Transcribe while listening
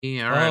All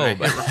right, I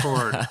hit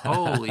record.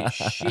 Holy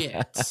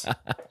shit.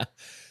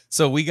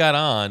 So we got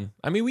on.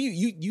 I mean,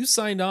 you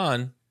signed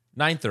on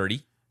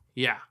 9:30,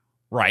 Yeah.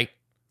 right?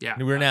 Yeah.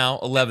 We're now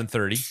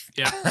 11:30.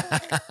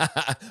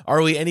 Yeah.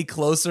 Are we any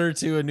closer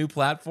to a new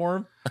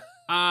platform?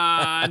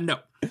 No.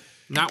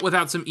 Not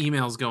without some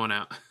emails going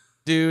out.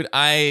 Dude,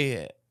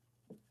 I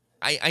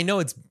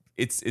know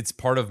it's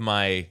part of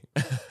my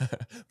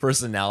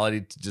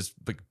personality to just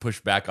push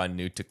back on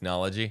new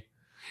technology.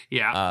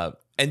 Yeah.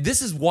 And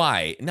this is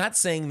why, not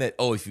saying that,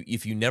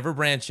 if you never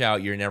branch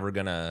out, you're never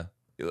going to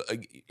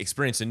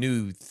experience a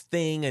new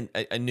thing and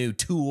a new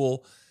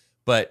tool.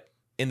 But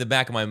in the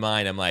back of my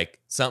mind, I'm like,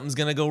 something's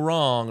going to go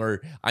wrong,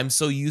 or I'm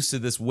so used to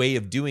this way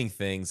of doing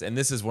things. And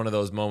this is one of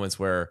those moments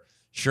where,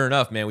 sure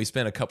enough, man, we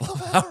spent a couple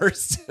of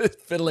hours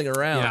fiddling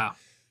around. Yeah.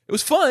 It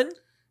was fun.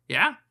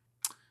 Yeah.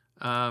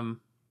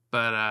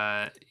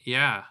 Yeah.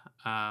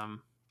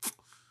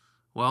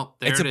 Well,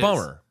 there it's a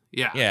bummer.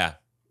 Yeah. Yeah.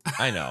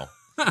 I know.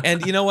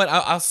 And you know what?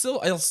 I'll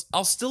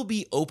still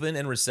be open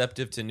and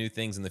receptive to new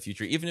things in the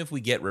future, even if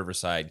we get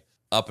Riverside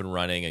up and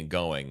running and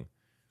going.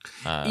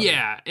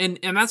 Yeah, and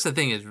that's the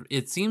thing is,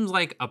 it seems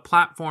like a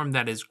platform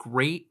that is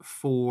great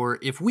for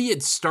if we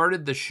had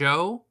started the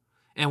show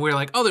and we were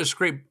like, oh, there's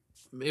great.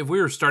 If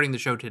we were starting the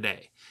show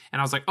today,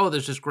 and I was like, oh,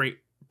 there's this great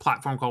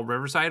platform called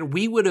Riverside,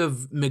 we would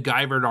have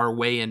MacGyvered our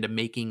way into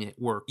making it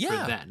work for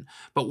then.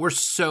 But we're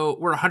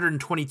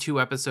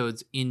 122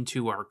 episodes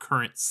into our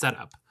current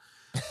setup.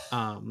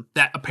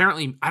 That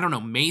apparently, I don't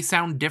know, may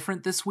sound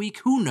different this week.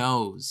 Who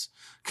knows?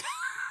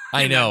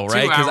 I know,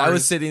 right? Because I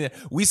was sitting there.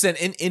 We sent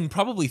in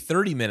probably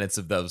 30 minutes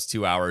of those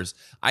 2 hours.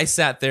 I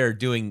sat there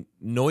doing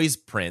noise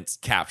prints,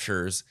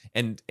 captures,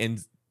 and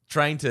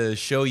trying to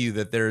show you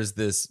that there's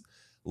this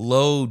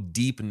low,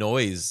 deep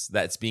noise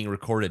that's being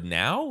recorded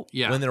now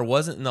when there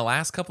wasn't in the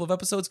last couple of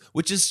episodes,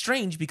 which is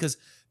strange because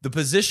the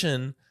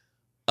position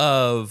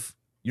of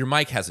your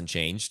mic hasn't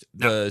changed.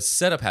 The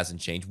setup hasn't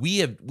changed.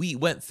 We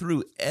went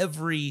through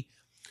every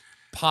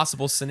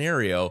possible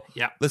scenario.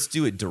 Yeah. Let's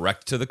do it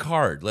direct to the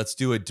card. Let's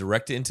do it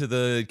direct into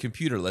the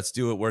computer. Let's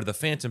do it where the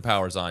phantom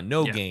power's on.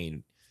 No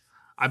gain.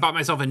 I bought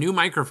myself a new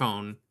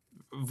microphone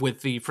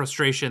with the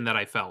frustration that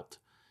I felt.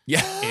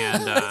 Yeah.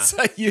 And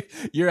so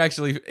you're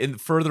actually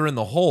further in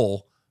the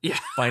hole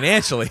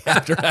financially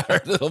after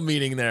our little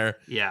meeting there.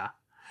 Yeah.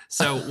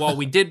 So while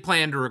we did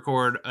plan to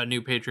record a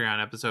new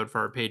Patreon episode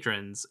for our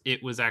patrons,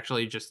 it was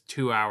actually just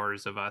 2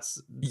 hours of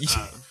us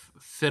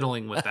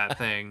fiddling with that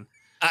thing.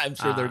 I'm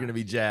sure they're going to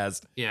be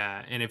jazzed.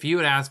 Yeah. And if you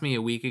had asked me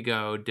a week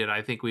ago, did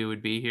I think we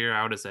would be here?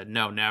 I would have said,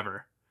 no,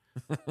 never.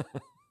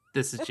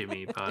 This is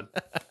Jimmy Pod.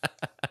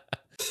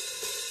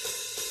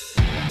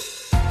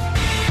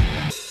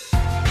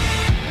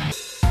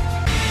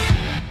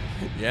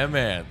 Yeah,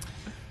 man.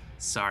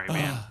 Sorry,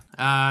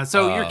 man.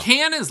 So your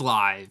can is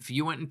live.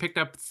 You went and picked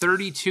up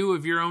 32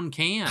 of your own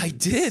cans. I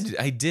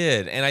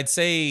did. And I'd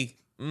say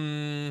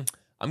I'm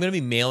going to be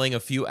mailing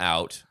a few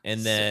out.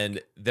 And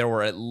then there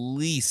were at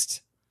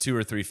least 2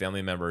 or 3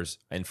 family members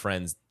and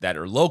friends that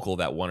are local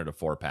that wanted a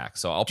 4-pack.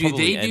 So I'll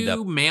probably end up...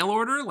 Do they do mail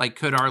order? Like,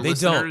 could our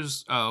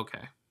listeners... Don't. Oh,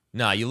 okay.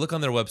 Nah, you look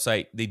on their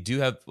website. They do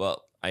have...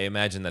 Well, I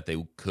imagine that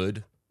they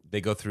could. They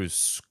go through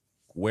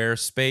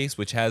Squarespace,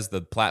 which has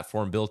the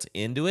platform built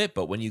into it.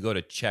 But when you go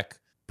to check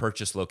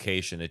purchase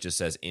location, it just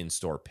says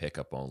in-store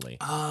pickup only.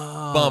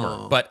 Oh.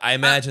 Bummer. But I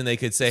imagine they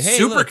could say, hey,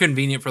 super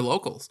convenient for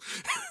locals.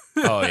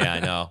 Oh, yeah,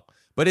 I know.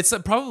 But it's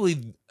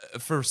probably,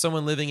 for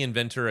someone living in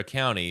Ventura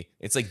County,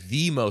 it's like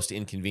the most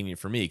inconvenient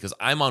for me because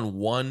I'm on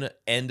one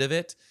end of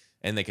it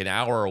and like an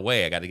hour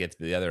away, I got to get to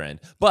the other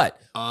end. But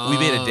we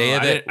made a day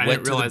of it. I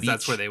didn't realize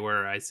that's where they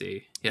were. I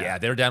see. Yeah,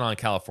 they're down on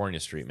California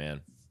Street, man.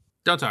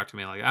 Don't talk to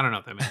me like I don't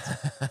know what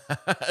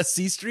that means.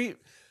 C Street?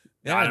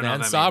 Yeah, I don't know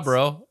what that means.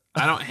 Bro.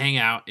 I don't hang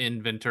out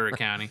in Ventura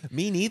County.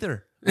 Me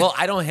neither. Well,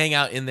 I don't hang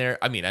out in there.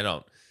 I mean, I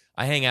don't.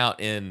 I hang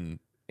out in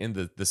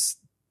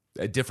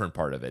a different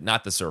part of it,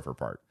 not the surfer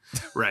part.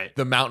 Right.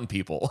 The mountain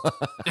people.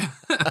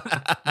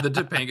 The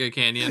Topanga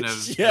Canyon of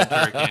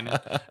Ventura Canyon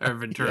or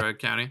Ventura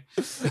County.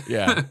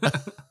 Yeah.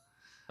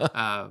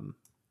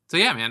 So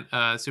yeah,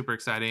 man, super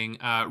exciting.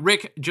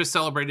 Rick just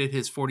celebrated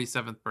his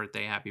 47th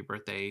birthday. Happy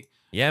birthday.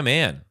 Yeah,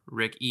 man.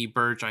 Rick E.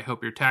 Birch. I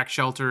hope your tax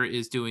shelter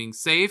is doing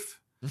safe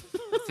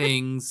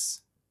things.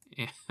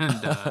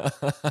 And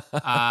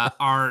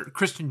our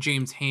Christian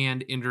James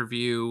Hand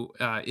interview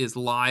is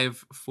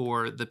live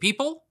for the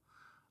people.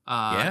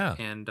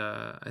 And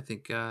I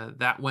think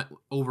that went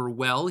over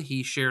well.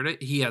 He shared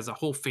it. He has a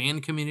whole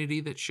fan community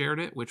that shared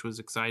it, which was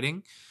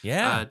exciting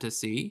to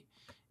see.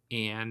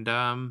 And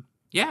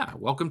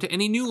welcome to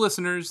any new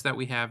listeners that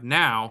we have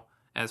now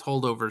as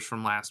holdovers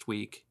from last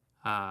week.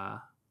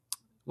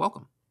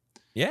 Welcome.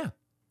 Yeah.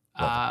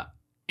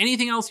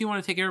 Anything else you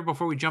want to take care of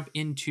before we jump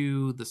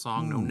into the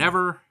song No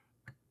Never?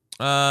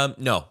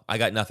 No, I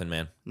got nothing,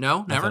 man.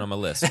 No, never on my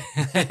list.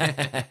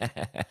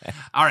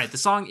 All right, the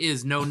song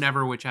is No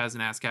Never, which has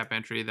an ASCAP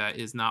entry that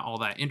is not all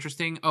that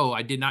interesting. Oh,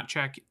 I did not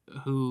check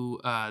who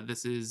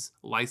this is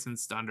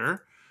licensed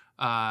under.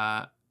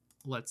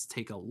 Let's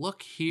take a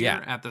look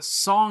here at the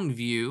song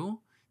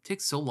view.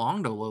 takes so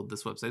long to load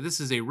this website. This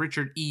is a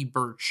Richard E.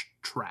 Birch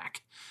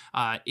track.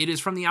 It is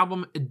from the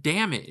album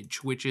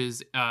Damage, which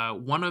is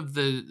one of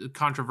the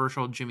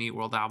controversial Jimmy Eat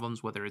World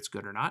albums, whether it's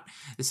good or not.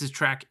 This is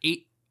track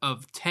 8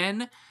 of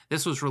 10.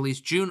 This was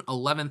released June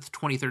 11th,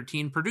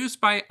 2013, produced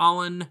by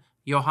Alan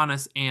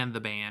Johannes and the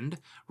band,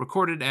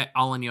 recorded at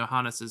Alan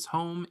Johannes'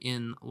 home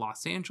in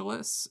Los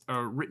Angeles,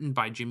 written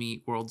by Jimmy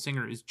Eat World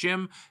singer is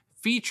Jim,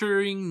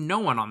 featuring no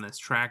one on this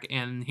track.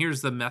 And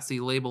here's the messy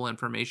label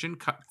information.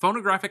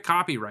 Phonographic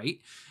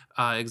copyright,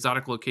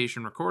 Exotic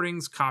Location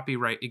Recordings,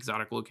 copyright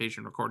Exotic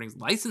Location Recordings,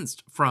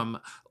 licensed from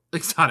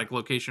Exotic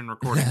Location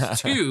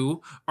Recordings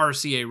to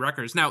RCA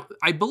Records. Now,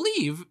 I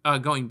believe,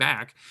 going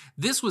back,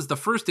 this was the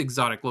first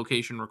Exotic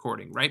Location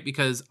recording, right?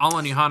 Because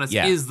Alan Johannes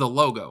is the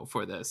logo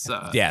for this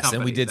yes,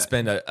 and we did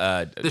spend the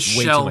way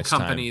shell too much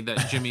company time.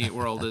 That Jimmy Eat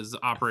World is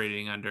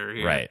operating under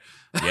here. Right.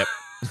 Yep.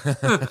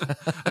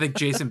 I think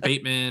Jason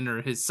Bateman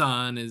or his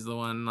son is the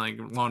one like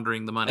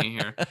laundering the money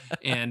here.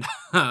 And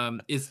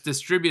it's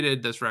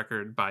distributed, this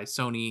record, by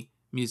Sony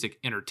Music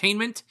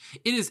Entertainment.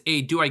 It is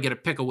a Do I Get a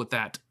Pickle With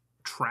That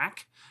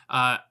track.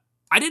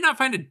 I did not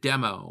find a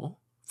demo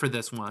for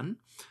this one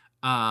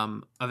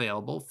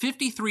available.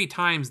 53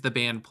 times the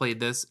band played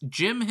this.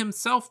 Jim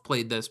himself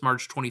played this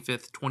March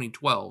 25th,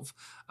 2012,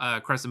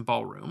 Crescent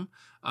Ballroom,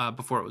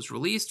 before it was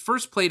released.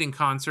 First played in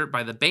concert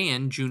by the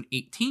band June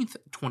 18th,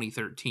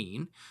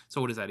 2013.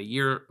 So what is that, a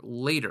year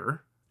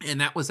later?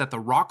 And that was at the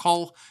Rock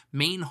Hall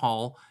Main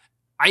Hall,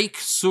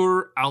 Aix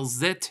sur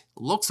Alzette,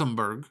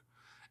 Luxembourg.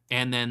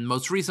 And then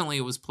most recently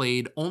it was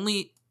played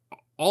only...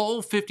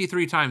 All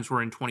 53 times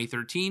were in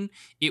 2013.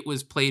 It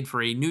was played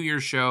for a New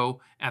Year's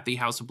show at the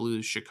House of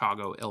Blues,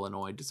 Chicago,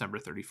 Illinois, December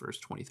 31st,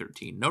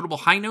 2013. Notable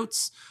high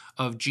notes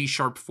of G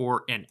sharp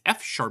 4 and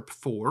F sharp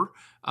 4.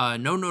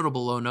 No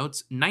notable low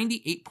notes.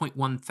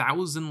 98.1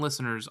 thousand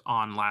listeners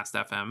on Last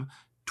FM.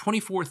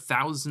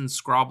 24,000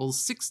 scrobbles,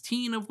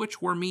 16 of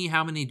which were me.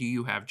 How many do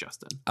you have,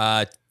 Justin?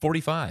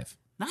 45.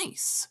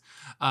 Nice.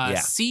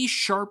 C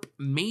sharp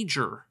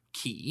major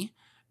key.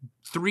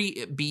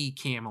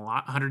 3B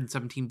Camelot,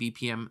 117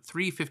 BPM,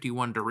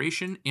 351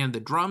 duration, and the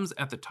drums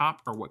at the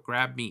top are what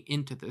grabbed me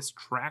into this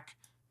track,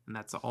 and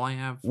that's all I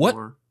have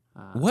for...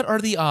 What are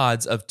the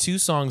odds of 2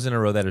 songs in a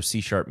row that are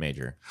C sharp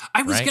major?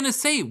 I was going to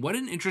say, what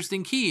an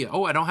interesting key.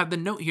 Oh, I don't have the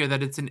note here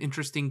that it's an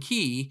interesting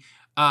key,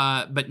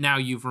 but now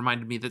you've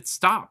reminded me that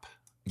Stop.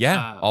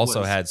 Yeah,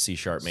 also had C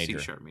sharp major.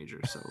 C sharp major,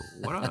 so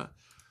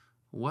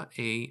what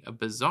a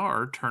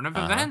bizarre turn of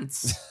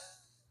events.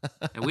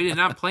 And we did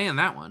not plan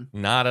that one.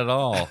 Not at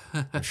all.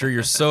 I'm sure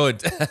you're so...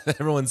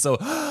 everyone's so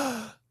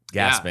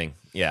gasping.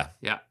 Yeah.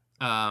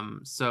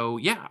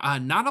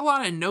 Not a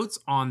lot of notes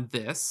on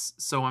this,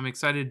 so I'm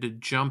excited to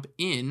jump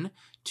in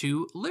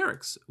to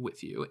lyrics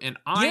with you. And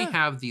I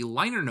have the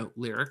liner note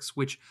lyrics,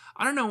 which,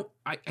 I don't know,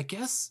 I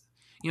guess...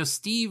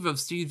 Steve of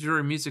Steve's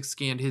Euro Music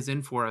scanned his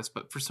in for us,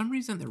 but for some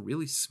reason they're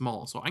really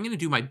small. So I'm going to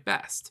do my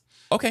best.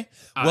 Okay.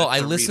 Well, I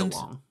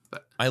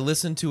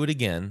listened to it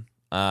again.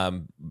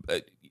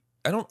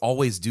 I don't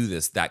always do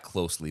this that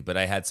closely, but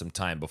I had some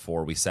time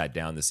before we sat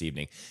down this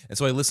evening. And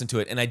so I listened to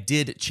it, and I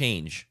did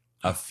change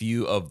a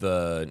few of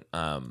the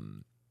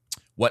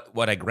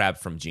what I grabbed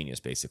from Genius,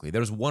 basically.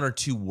 There was 1 or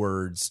 2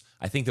 words.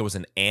 I think there was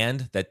an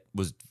and that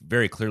was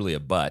very clearly a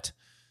but.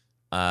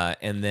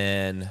 And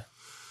then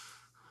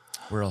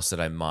where else did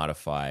I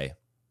modify?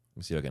 Let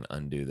me see if I can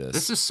undo this.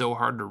 This is so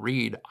hard to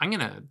read. I'm going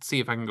to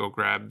see if I can go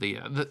grab the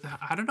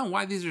I don't know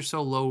why these are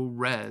so low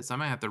res. I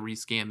might have to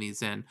rescan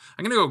these in.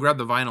 I'm going to go grab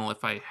the vinyl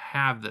if I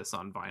have this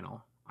on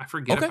vinyl. I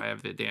forget if I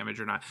have the Damage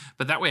or not.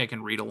 But that way I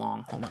can read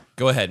along. Hold on.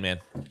 Go ahead, man.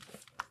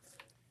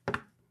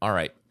 All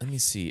right. Let me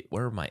see.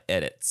 Where are my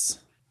edits?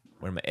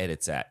 Where are my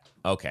edits at?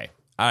 Okay.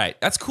 All right.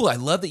 That's cool. I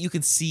love that you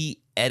can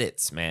see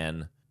edits,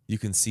 man. You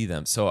can see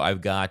them. So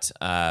I've got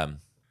a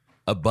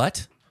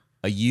but,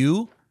 a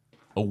you,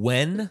 a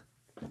when.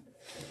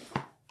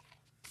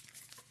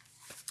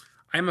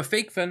 I'm a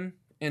fake fan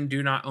and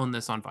do not own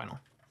this on vinyl.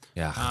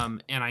 Yeah.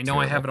 And I know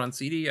I have it on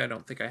CD. I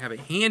don't think I have it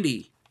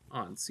handy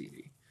on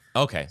CD.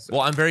 Okay. So.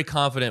 Well, I'm very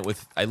confident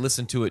I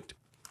listened to it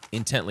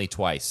intently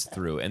twice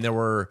through, and there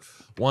were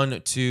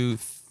 1, 2,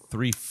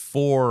 3,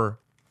 4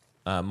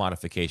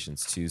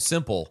 modifications to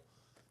simple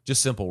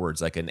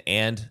words, like an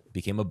and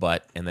became a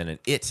but, and then an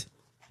it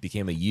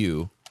became a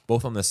you,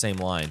 both on the same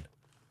line.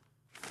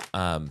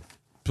 So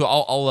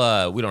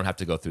I'll we don't have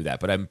to go through that,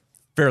 but I'm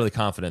fairly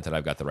confident that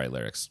I've got the right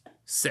lyrics.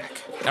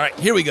 Sick. All right,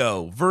 here we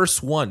go.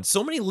 Verse 1.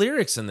 So many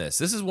lyrics in this.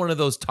 This is one of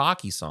those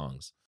talky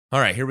songs. All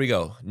right, here we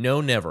go.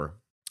 No, never.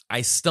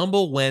 I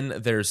stumble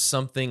when there's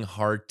something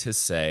hard to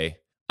say.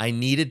 I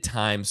needed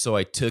time, so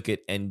I took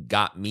it and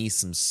got me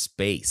some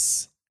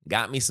space.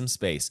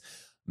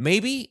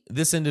 Maybe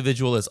this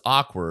individual is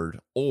awkward,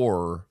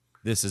 or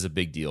this is a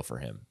big deal for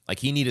him. Like,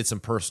 he needed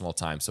some personal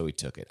time, so he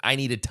took it. I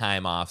needed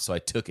time off, so I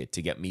took it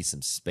to get me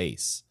some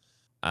space.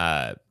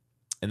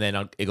 And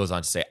then it goes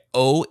on to say,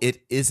 oh,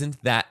 it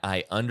isn't that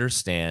I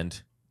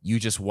understand. You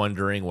just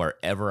wondering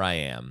wherever I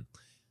am.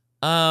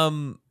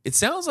 It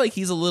sounds like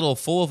he's a little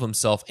full of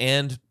himself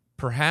and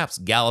perhaps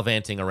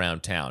gallivanting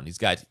around town. He's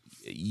got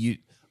you.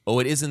 Oh,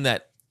 it isn't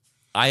that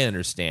I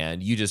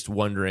understand. You just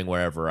wondering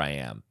wherever I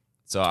am.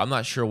 So I'm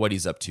not sure what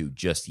he's up to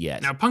just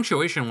yet. Now,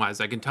 punctuation-wise,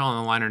 I can tell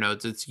in the liner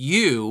notes, it's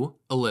you,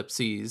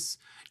 ellipses,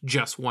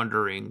 just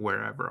wondering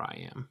wherever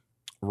I am.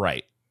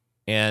 Right.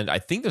 And I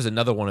think there's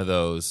another one of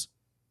those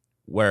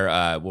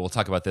where we'll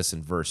talk about this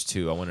in verse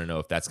 2. I want to know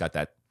if that's got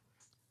that.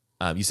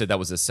 You said that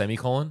was a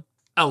semicolon?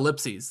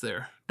 Ellipses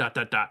there. ...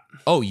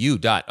 Oh, you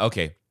dot.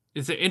 Okay.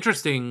 It's an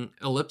interesting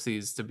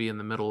ellipses to be in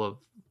the middle of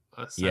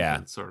a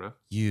sentence, sort of.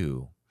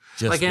 You.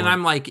 Just like, and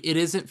I'm like, it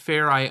isn't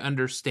fair I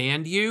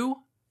understand you.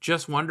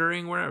 Just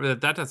wondering where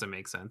that doesn't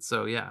make sense.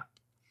 So yeah.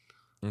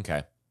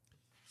 Okay.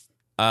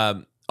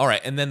 All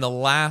right. And then the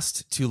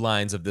last 2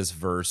 lines of this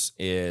verse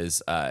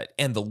is,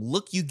 and the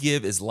look you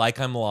give is like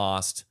I'm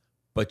lost,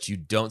 but you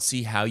don't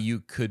see how you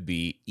could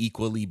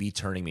equally be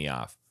turning me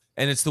off.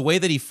 And it's the way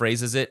that he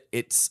phrases it.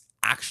 It's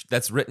actually,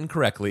 that's written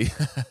correctly,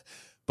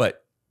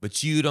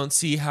 but you don't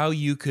see how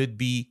you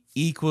could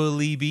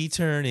equally be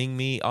turning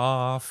me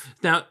off.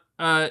 Now,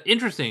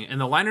 interesting. And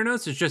the liner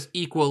notes is just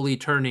equally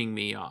turning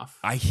me off.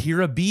 I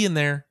hear a B in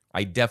there.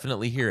 I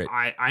definitely hear it.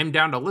 I'm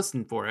down to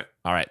listen for it.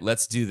 All right,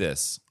 let's do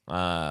this.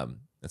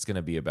 It's going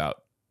to be about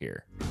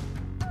here.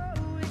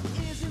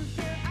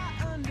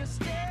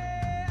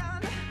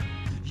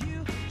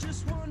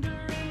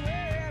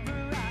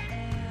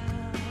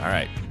 All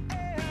right.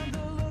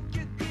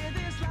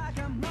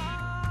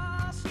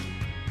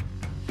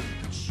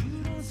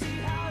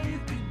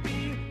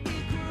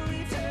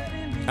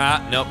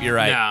 Nope, you're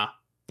right. Yeah.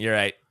 You're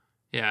right.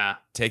 Yeah.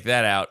 Take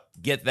that out.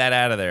 Get that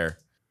out of there.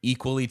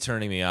 Equally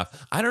turning me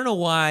off. I don't know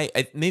why.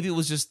 Maybe it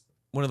was just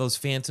one of those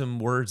phantom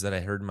words that I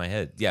heard in my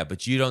head. Yeah,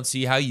 but you don't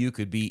see how you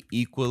could be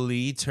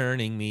equally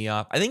turning me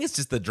off. I think it's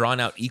just the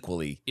drawn out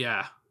equally.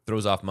 Yeah.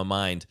 Throws off my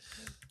mind.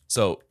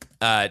 So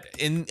on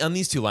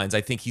these 2 lines, I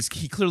think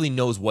he clearly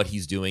knows what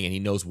he's doing and he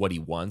knows what he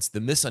wants.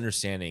 The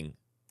misunderstanding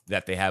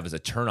that they have is a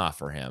turnoff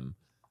for him.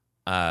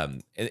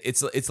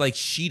 It's like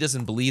she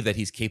doesn't believe that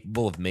he's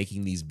capable of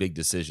making these big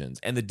decisions,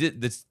 and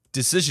the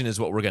decision is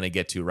what we're going to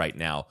get to right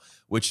now,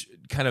 which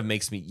kind of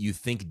makes you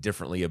think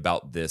differently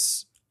about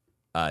this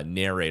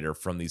narrator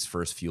from these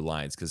first few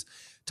lines, because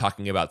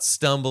talking about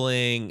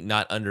stumbling,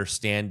 not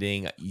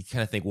understanding, you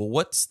kind of think, well,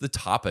 what's the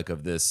topic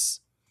of this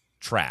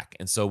track?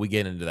 And so we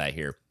get into that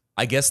here.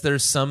 I guess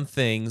there's some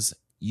things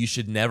you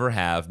should never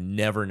have,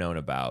 never known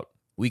about.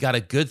 We got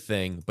a good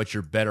thing, but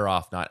you're better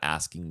off not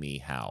asking me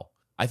how.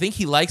 I think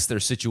he likes their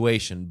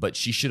situation, but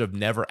she should have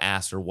never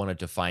asked or wanted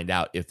to find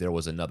out if there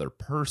was another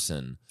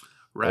person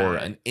or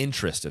an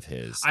interest of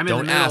his.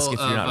 Don't ask if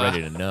you're not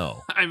ready to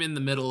know. I'm in the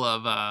middle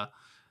of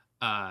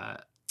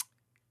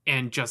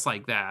and just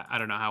like that. I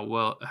don't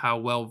know how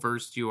well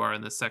versed you are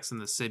in the Sex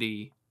and the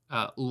City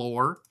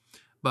lore,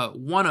 but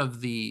one of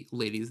the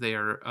ladies, they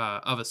are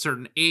of a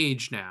certain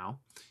age now,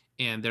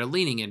 and they're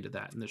leaning into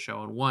that in the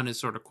show. And one is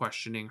sort of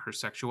questioning her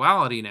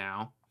sexuality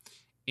now,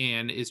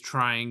 and is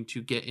trying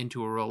to get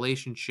into a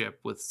relationship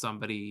with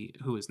somebody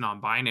who is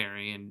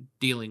non-binary and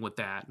dealing with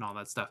that and all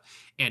that stuff.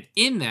 And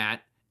in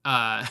that,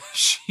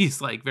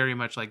 she's like very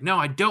much like, no,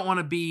 I don't want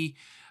to be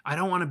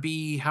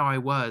how I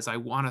was. I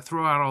want to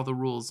throw out all the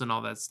rules and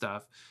all that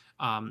stuff.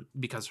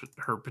 Because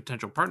her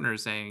potential partner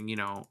is saying, you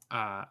know,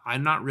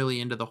 I'm not really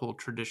into the whole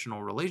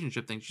traditional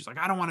relationship thing. She's like,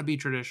 I don't want to be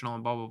traditional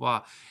and blah, blah,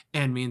 blah.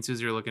 And me and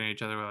Susie are looking at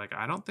each other. We're like,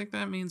 I don't think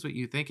that means what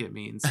you think it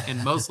means.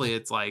 And mostly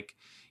it's like,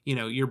 you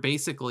know, you're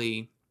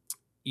basically,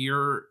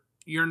 you're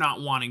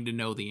not wanting to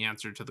know the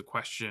answer to the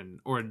question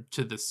or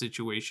to the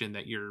situation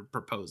that you're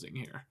proposing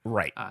here.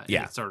 Right.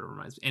 Yeah. It sort of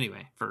reminds me.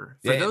 Anyway, for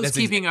those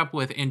keeping up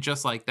with, and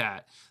just like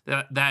that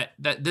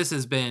this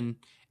has been,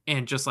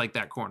 and just like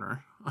that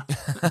corner.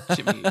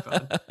 Jimmy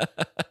Fun.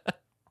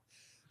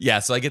 Yeah.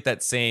 So I get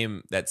that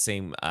same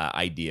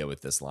idea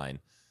with this line.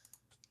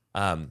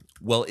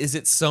 Well, is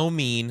it so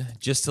mean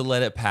just to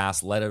let it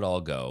pass, let it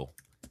all go?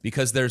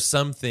 Because there's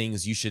some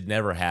things you should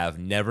never have,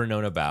 never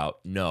known about.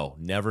 No,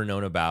 never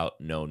known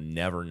about. No,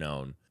 never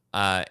known.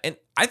 And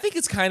I think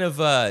it's kind of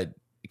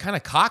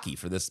cocky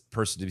for this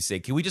person to be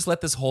saying, can we just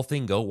let this whole to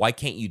go? Why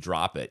can't you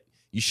drop it?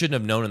 You shouldn't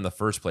have known in the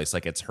first place.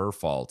 Like it's her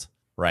fault,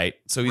 right?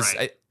 So he's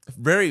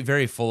very,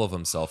 very full of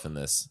himself in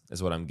this,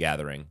 is what I'm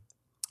gathering.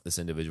 This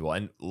individual,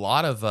 and a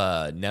lot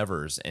of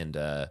nevers and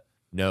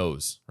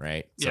no's,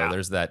 right? So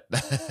there's that.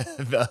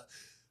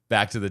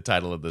 Back to the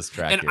title of this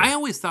track. And here. I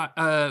always thought,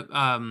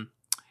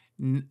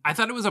 I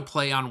thought it was a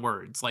play on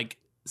words. Like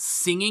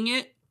singing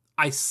it,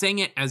 I sang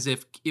it as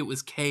if it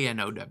was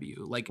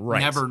K-N-O-W, like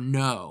never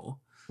know.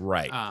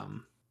 Right.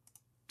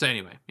 So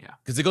anyway, yeah.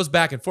 Because it goes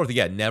back and forth.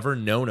 Yeah, never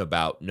known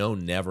about. No,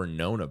 never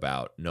known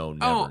about. No,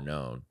 never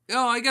known.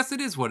 Oh, I guess it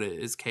is what it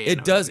is. K-N-O-W.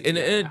 It does, and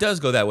it does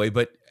go that way,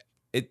 but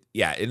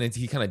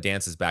he kind of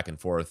dances back and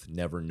forth.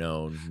 Never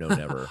known. No,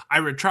 never. I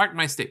retract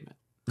my statement.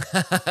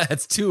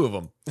 That's 2 of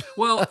them.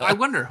 Well, I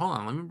wonder. Hold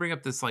on. Let me bring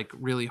up this like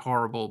really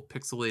horrible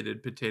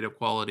pixelated potato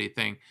quality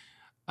thing.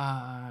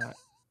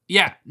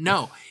 Yeah,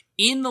 no.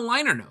 In the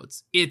liner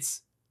notes,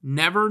 it's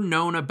never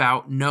known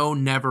about. No,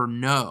 never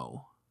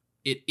know.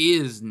 It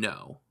is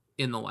no.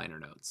 in the liner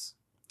notes.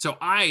 So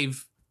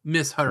I've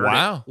misheard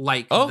wow. it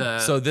like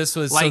so this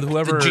was like so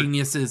whoever the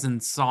geniuses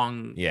and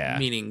song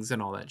meanings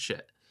and all that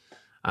shit.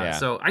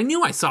 So I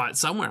knew I saw it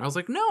somewhere. I was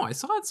like, no, I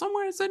saw it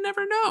somewhere. I said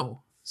never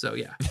know. So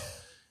yeah.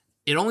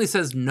 It only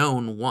says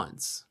known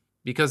once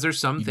because there's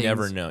some things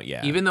never know.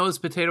 Yeah. Even though it's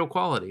potato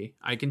quality,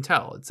 I can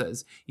tell. It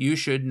says you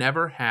should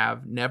never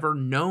have never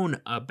known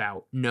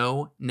about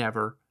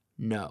never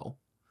know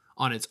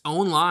on its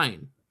own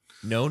line.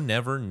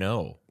 Never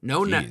know.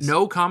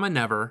 No comma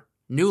never.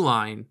 New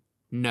line.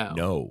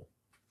 No.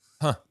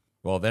 Huh.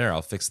 Well, there,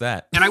 I'll fix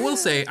that. And I will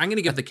say, I'm going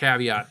to give the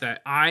caveat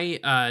that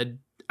I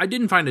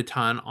didn't find a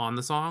ton on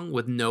the song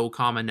with no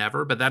comma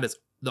never, but that is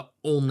the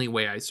only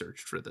way I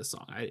searched for this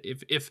song.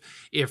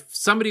 If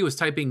somebody was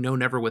typing no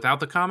never without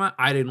the comma,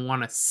 I didn't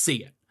want to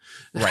see it.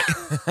 Right.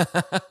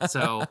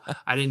 So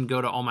I didn't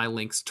go to all my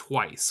links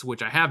twice,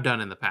 which I have done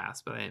in the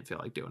past, but I didn't feel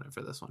like doing it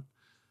for this one.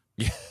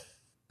 Yeah.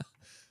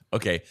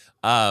 Okay.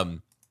 Oh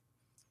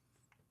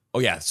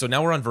yeah. So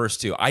now we're on verse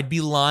 2. I'd be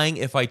lying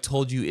if I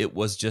told you it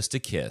was just a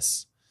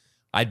kiss.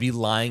 I'd be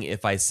lying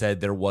if I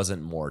said there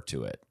wasn't more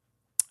to it.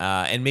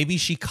 And maybe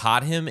she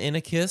caught him in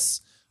a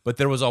kiss, but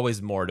there was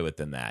always more to it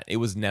than that. It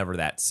was never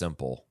that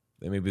simple.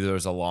 Maybe there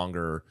was a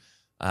longer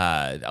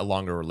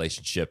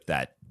relationship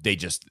that they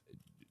just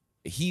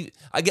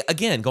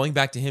again going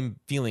back to him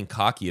feeling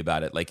cocky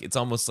about it. Like it's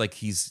almost like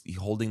he's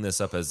holding this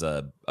up as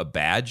a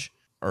badge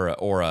or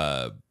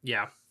a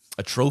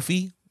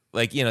trophy.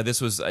 Like,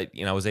 this was, I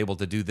was able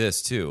to do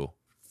this too,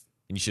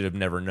 and you should have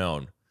never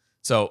known.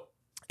 So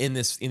in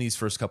these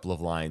first couple of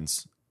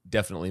lines,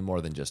 definitely more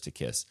than just a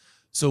kiss.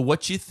 So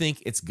what you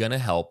think it's going to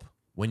help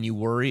when you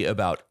worry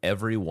about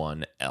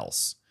everyone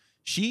else?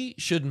 She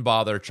shouldn't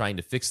bother trying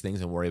to fix things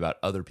and worry about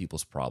other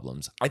people's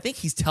problems. I think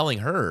he's telling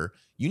her,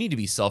 you need to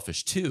be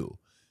selfish too.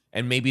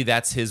 And maybe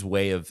that's his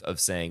way of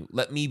saying,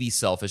 let me be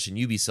selfish and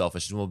you be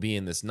selfish, and we'll be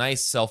in this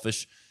nice,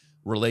 selfish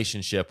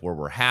relationship where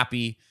we're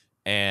happy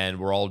and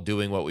we're all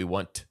doing what we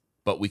want,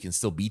 but we can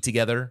still be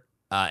together.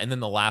 And then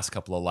the last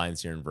couple of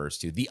lines here in verse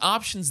 2. The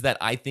options that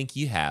I think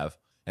you have,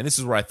 and this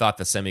is where I thought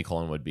the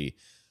semicolon would be.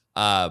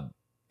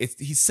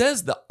 He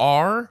says the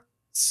R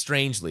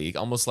strangely,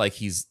 almost like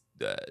he's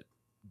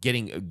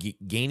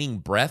gaining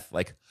breath,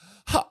 like,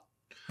 huh.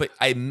 But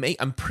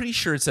I'm pretty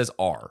sure it says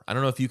R. I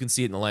don't know if you can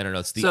see it in the liner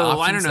notes. The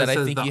options that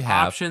I think you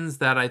have. Options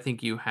that I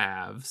think you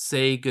have,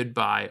 say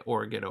goodbye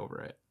or get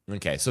over it.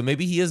 Okay, so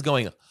maybe he is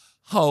going,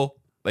 ho.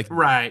 Like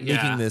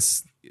making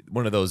this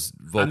one of those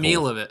vocal. A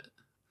meal of it.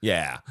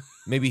 Yeah.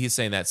 Maybe he's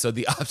saying that. So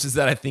the options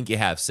that I think you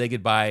have, say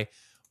goodbye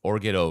or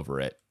get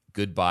over it.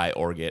 Goodbye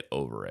or get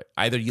over it.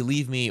 Either you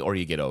leave me or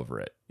you get over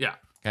it. Yeah.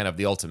 Kind of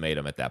the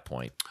ultimatum at that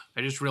point.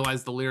 I just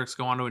realized the lyrics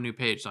go onto a new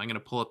page, so I'm going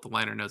to pull up the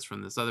liner notes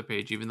from this other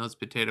page, even though it's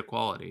potato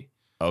quality.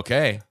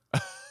 Okay.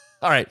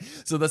 All right.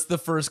 So that's the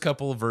first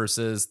couple of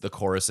verses, the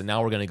chorus, and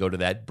now we're going to go to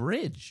that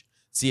bridge.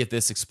 See if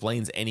this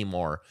explains any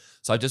more.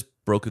 So I've just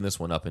broken this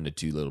one up into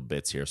 2 little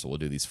bits here. So we'll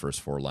do these first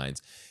 4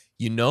 lines.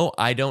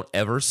 I don't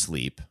ever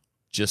sleep.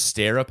 Just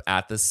stare up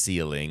at the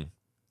ceiling.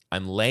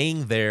 I'm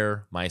laying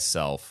there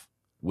myself,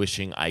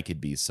 wishing I could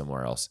be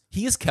somewhere else.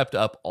 He is kept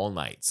up all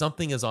night.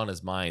 Something is on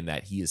his mind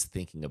that he is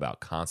thinking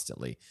about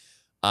constantly.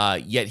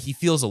 Yet he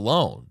feels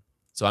alone.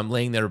 So I'm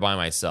laying there by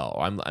myself.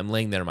 I'm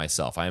laying there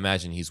myself. I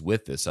imagine he's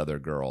with this other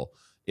girl.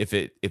 If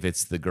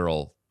it's the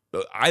girl,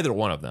 either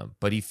one of them,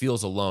 but he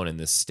feels alone in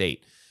this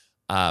state,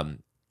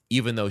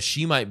 even though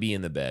she might be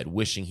in the bed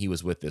wishing he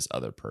was with this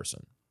other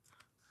person.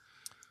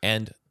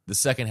 And the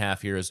second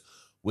half here is,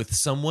 with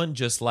someone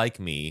just like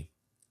me,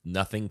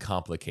 nothing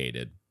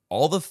complicated.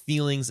 All the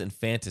feelings and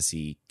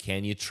fantasy,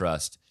 can you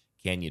trust?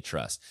 Can you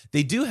trust?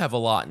 They do have a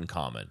lot in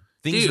common.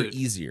 Things are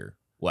easier.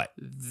 What?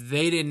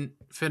 They didn't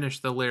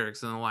finish the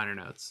lyrics in the liner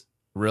notes.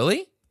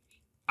 Really?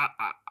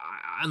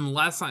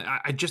 Unless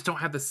I just don't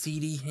have the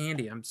CD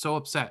handy. I'm so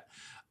upset.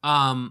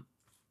 And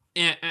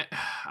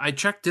I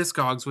checked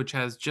Discogs, which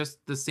has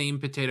just the same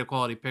potato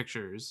quality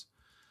pictures.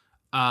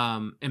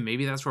 And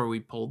maybe that's where we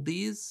pulled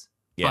these.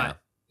 Yeah. But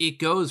it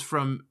goes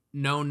from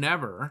No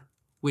Never,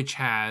 which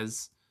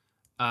has,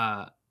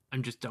 I'm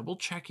just double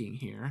checking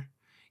here.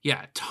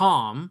 Yeah,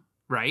 Tom,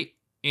 right?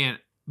 And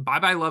Bye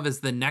Bye Love is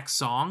the next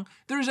song.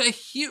 There's a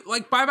huge,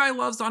 Bye Bye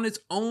Love's on its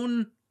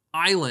own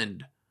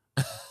island.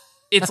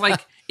 It's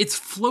like, it's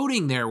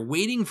floating there,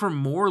 waiting for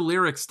more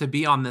lyrics to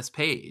be on this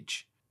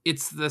page.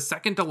 It's the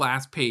second to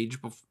last page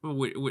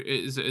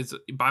is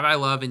Bye Bye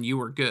Love and You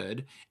Were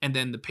Good, and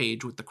then the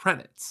page with the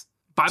credits.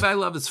 Bye Bye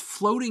Love is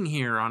floating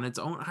here on its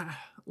own.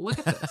 Look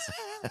at this.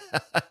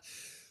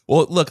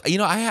 Well, look,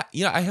 I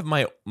have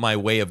my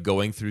way of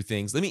going through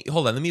things. Let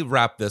me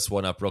wrap this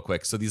one up real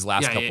quick. So these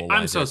last couple lines.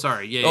 I'm so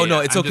sorry. No,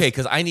 it's okay,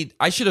 because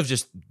I should have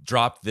just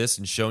dropped this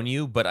and shown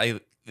you,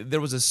 but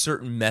there was a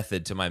certain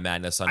method to my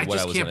madness on what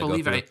I was going to go through. I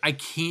just can't believe it. I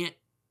can't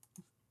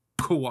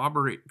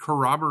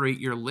corroborate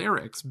your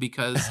lyrics,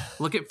 because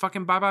look at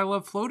fucking Bye Bye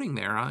Love floating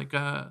there like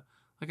a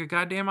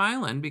goddamn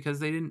island, because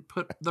they didn't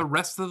put the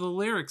rest of the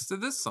lyrics to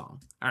this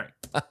song. All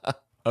right.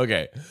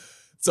 Okay.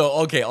 So,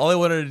 okay, all I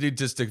wanted to do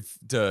just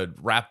to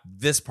wrap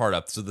this part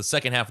up. So the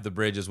second half of the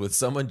bridge is with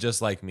someone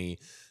just like me,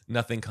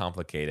 nothing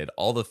complicated,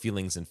 all the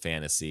feelings and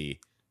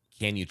fantasy.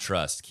 Can you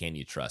trust? Can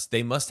you trust?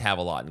 They must have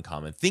a lot in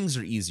common. Things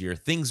are easier.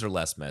 Things are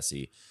less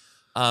messy.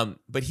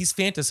 But he's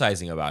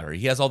fantasizing about her.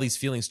 He has all these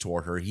feelings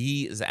toward her.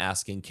 He is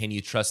asking, can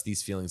you trust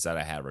these feelings that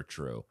I have are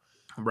true?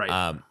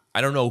 Right. I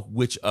don't know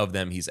which of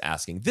them he's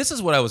asking. This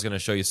is what I was going to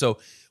show you. So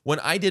when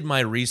I did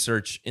my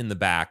research in the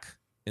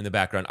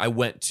background, I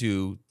went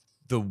to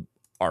the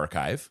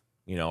archive,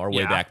 our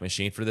Wayback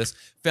Machine for this,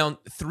 found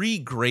 3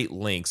 great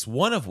links,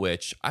 one of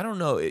which, I don't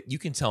know, you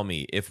can tell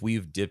me if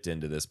we've dipped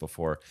into this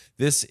before.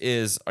 This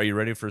is, are you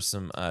ready for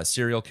some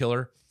serial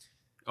killer?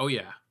 Oh,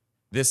 yeah.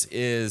 This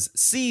is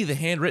See the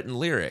Handwritten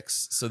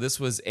Lyrics. So this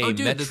was a... Oh,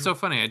 dude, that's so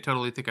funny. I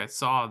totally think I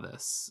saw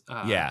this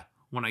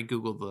when I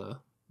Googled the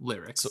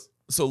lyrics.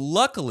 So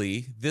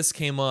luckily, this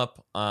came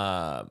up.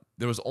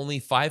 There was only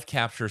 5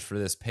 captures for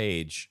this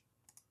page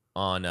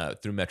on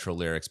through Metro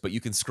Lyrics, but you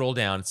can scroll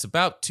down. It's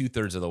about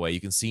 2/3 of the way. You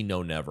can see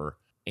No Never,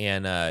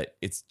 and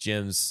it's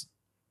Jim's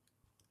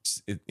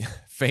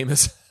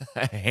famous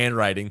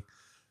handwriting.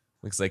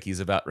 Looks like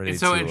he's about ready. It's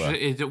so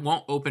interesting. It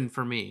won't open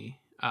for me.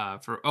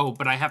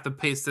 But I have to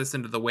paste this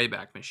into the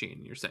Wayback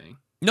Machine. You're saying?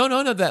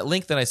 No. That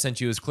link that I sent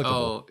you is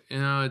clickable.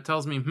 Oh, it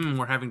tells me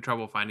we're having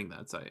trouble finding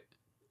that site.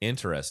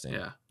 Interesting.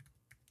 Yeah.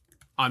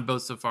 On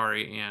both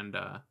Safari and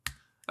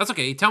that's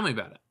okay. Tell me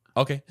about it.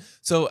 Okay,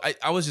 so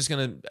I was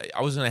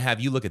gonna have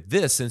you look at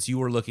this since you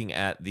were looking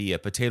at the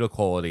potato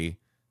quality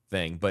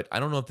thing, but I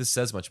don't know if this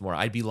says much more.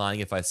 I'd be lying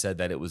if I said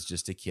that it was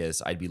just a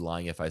kiss. I'd be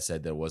lying if I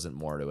said there wasn't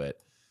more to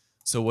it.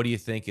 So what do you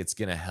think it's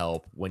gonna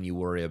help when you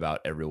worry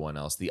about everyone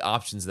else? The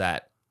options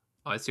that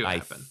I see what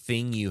happened.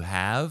 Thing you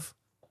have,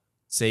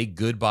 say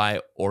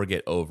goodbye or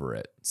get over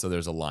it. So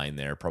there's a line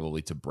there,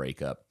 probably to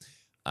break up.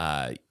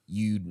 I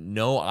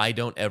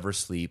don't ever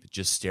sleep.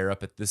 Just stare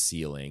up at the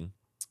ceiling.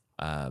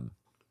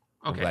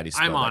 Okay,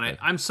 I'm on it.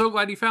 I'm so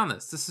glad you found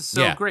this. This is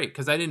so great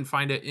because I didn't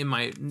find it in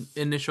my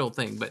initial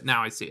thing, but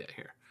now I see it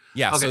here.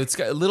 Yeah, okay. So it's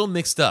got a little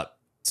mixed up.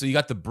 So you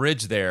got the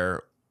bridge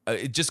there.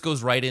 It just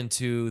goes right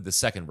into the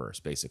second verse,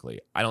 basically.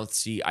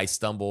 I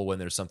stumble when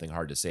there's something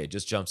hard to say. It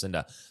just jumps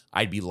into,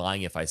 I'd be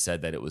lying if I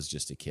said that it was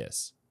just a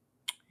kiss.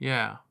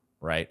 Yeah.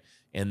 Right?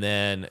 And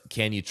then,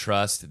 can you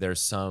trust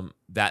there's some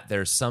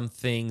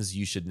things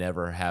you should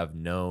never have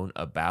known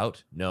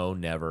about? No,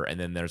 never. And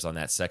then there's on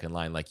that second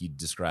line, like you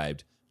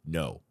described,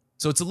 no.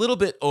 So it's a little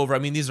bit over. I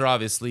mean,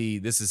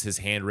 this is his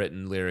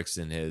handwritten lyrics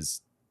in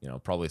his,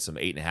 probably some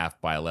 8.5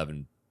 by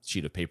 11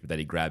 sheet of paper that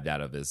he grabbed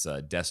out of his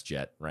desk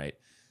jet, right?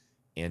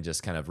 And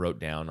just kind of wrote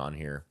down on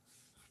here.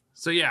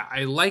 So yeah,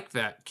 I like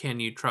that.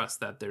 Can you trust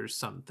that there's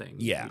something?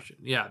 Yeah.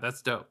 Yeah,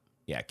 that's dope.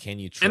 Yeah, can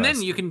you trust? And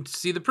then you can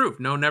see the proof.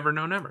 No, never,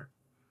 no, never.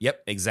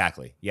 Yep,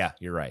 exactly. Yeah,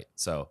 you're right.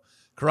 So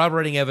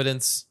corroborating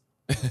evidence.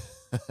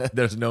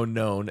 There's no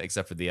known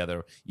except for the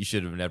other you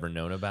should have never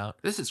known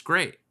about. This is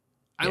great.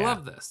 I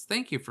love this.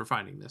 Thank you for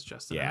finding this,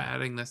 Justin. Yeah. I'm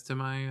adding this to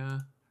my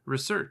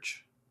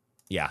research.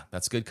 Yeah,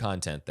 that's good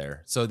content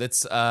there. So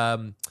that's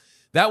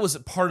that was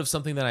part of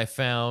something that I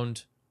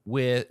found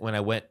when I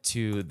went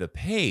to the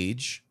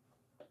page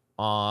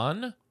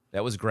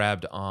that was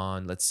grabbed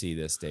on, let's see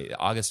this date,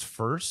 August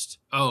 1st.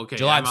 Oh, okay.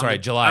 July.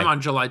 I'm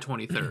on July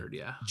 23rd,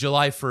 yeah.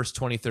 July 1st,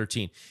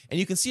 2013. And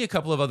you can see a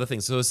couple of other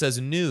things. So it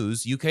says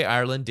news, UK,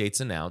 Ireland, dates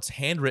announced,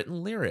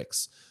 handwritten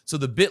lyrics. So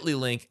the Bitly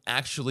link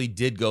actually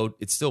did go,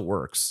 it still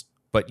works,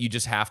 but you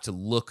just have to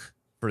look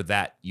for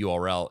that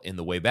URL in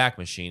the Wayback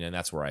Machine, and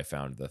that's where I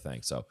found the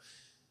thing. So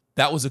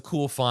that was a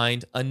cool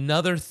find.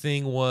 Another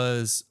thing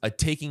was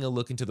taking a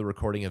look into the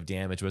recording of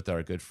Damage with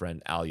our good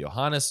friend Al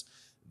Johannes.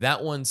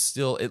 That one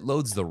still, it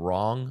loads the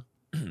wrong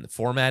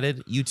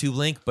formatted YouTube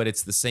link, but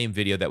it's the same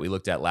video that we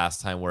looked at last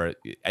time where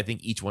I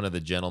think each one of the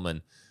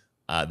gentlemen,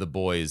 the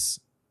boys,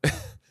 I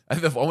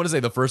want to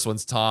say the first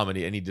one's Tom, and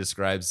he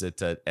describes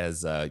it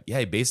as,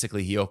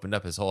 basically he opened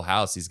up his whole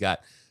house. He's got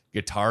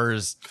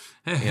guitars,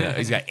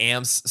 he's got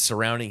amps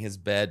surrounding his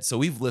bed. So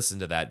we've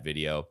listened to that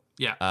video.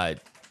 Yeah.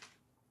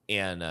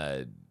 And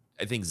I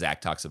think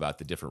Zach talks about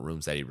the different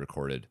rooms that he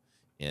recorded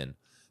in.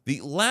 The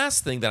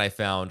last thing that I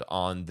found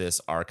on this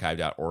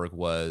archive.org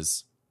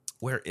was,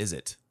 where is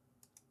it?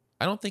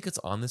 I don't think it's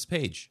on this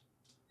page.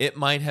 It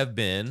might have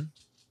been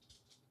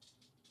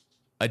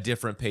a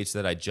different page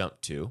that I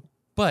jumped to,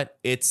 but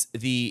it's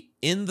the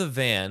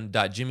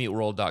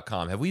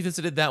inthevan.jimmyworld.com. Have we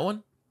visited that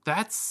one?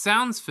 That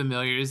sounds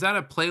familiar. Is that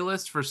a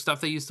playlist for stuff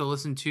they used to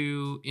listen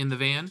to in the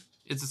van?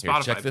 It's a Spotify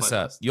playlist. Check this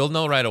out. You'll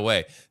know right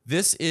away.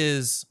 This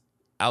is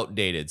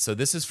outdated. So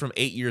this is from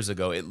 8 years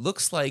ago. It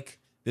looks like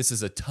this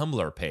is a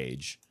Tumblr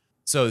page.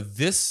 So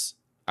this,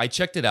 I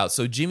checked it out.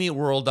 So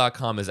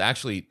jimmyworld.com is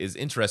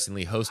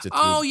interestingly hosted through.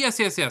 Oh, yes.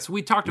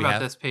 We talked about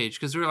this page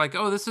because we were like,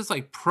 oh, this is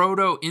like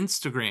proto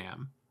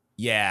Instagram.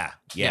 Yeah.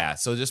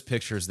 So just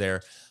pictures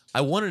there.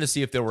 I wanted to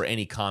see if there were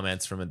any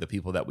comments from the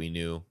people that we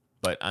knew,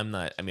 but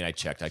I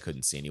checked. I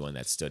couldn't see anyone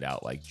that stood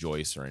out like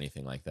Joyce or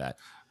anything like that.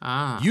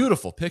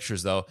 Beautiful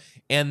pictures, though.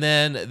 And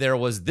then there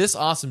was this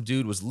awesome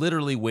dude was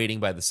literally waiting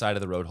by the side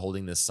of the road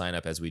holding this sign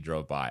up as we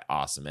drove by.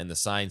 Awesome. And the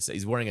sign says,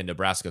 he's wearing a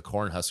Nebraska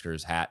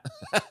Cornhuskers hat.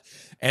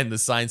 And the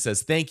sign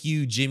says, "Thank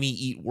you, Jimmy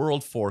Eat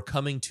World, for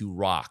coming to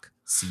rock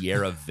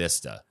Sierra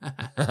Vista."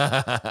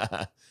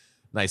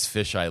 Nice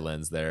fisheye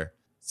lens there.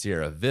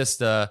 Sierra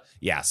Vista.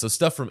 Yeah, so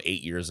stuff from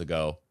 8 years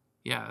ago.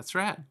 Yeah, that's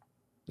rad.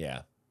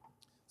 Yeah.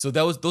 So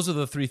those are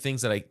the three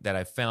things that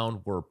I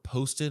found were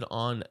posted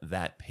on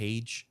that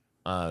page.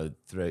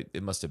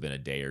 It must have been a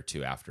day or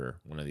two after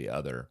one of the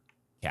other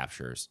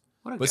captures.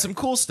 But some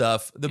cool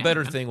stuff. The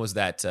better thing was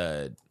that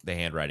the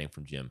handwriting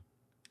from Jim.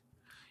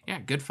 Yeah,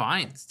 good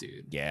finds,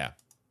 dude. Yeah.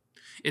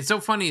 It's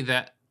so funny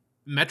that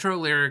Metro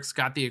Lyrics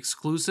got the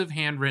exclusive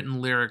handwritten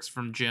lyrics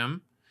from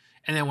Jim,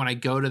 and then when I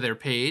go to their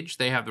page,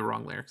 they have the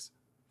wrong lyrics.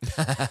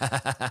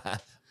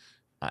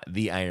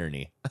 The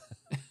irony.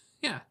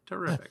 Yeah,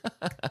 terrific.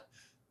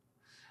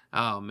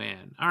 Oh,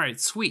 man. All right,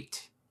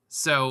 sweet.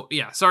 So,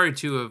 yeah, sorry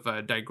to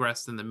have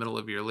digressed in the middle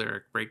of your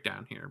lyric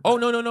breakdown here. Oh,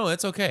 no,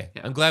 it's okay.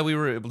 Yeah. I'm glad we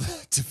were able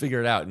to figure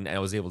it out, and I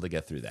was able to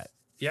get through that.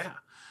 Yeah.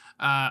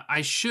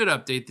 I should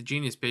update the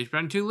Genius page, but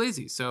I'm too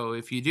lazy. So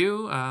if you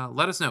do,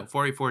 let us know,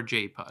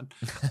 484JPod.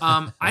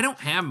 I don't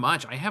have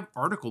much. I have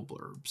article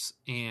blurbs,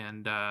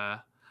 and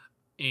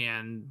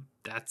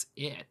that's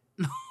it.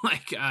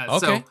 Okay.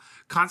 So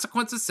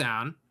Consequence of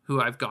Sound, who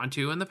I've gone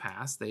to in the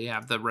past, they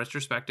have the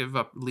retrospective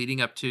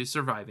leading up to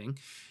Surviving.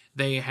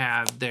 They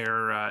have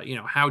their,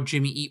 how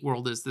Jimmy Eat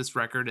World is this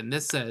record, and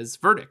this says,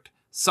 verdict,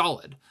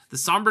 solid. The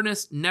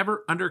somberness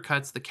never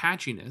undercuts the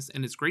catchiness,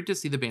 and it's great to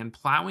see the band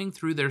plowing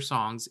through their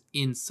songs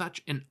in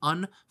such an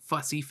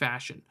unfussy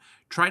fashion.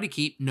 Try to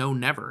keep No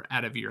Never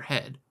out of your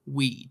head.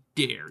 We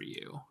dare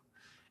you.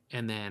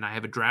 And then I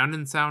have a Drowned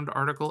in Sound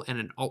article and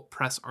an Alt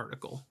Press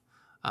article.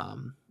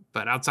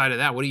 But outside of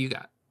that, what do you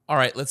got? All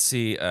right, let's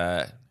see.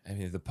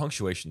 The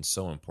punctuation is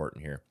so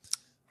important here.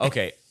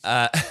 Okay.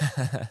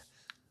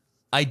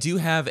 I do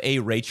have a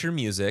Rate Your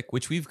Music,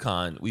 which we've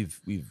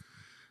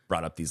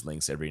brought up these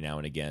links every now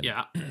and again.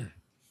 Yeah.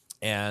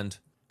 And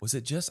was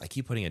it just, I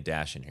keep putting a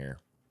dash in here.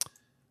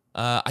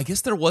 I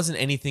guess there wasn't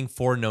anything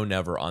for No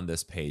Never on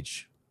this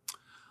page.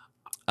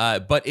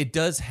 But it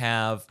does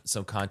have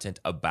some content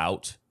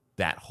about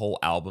that whole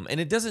album. And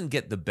it doesn't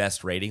get the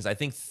best ratings. I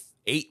think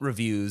 8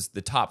 reviews.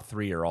 The top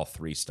 3 are all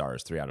 3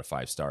 stars, 3 out of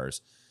 5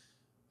 stars.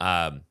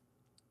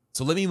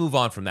 So let me move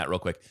on from that real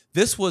quick.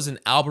 This was an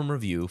album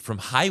review from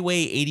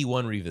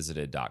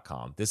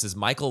Highway81Revisited.com. This is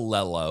Michael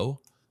Lello,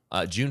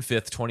 June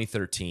 5th,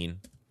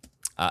 2013.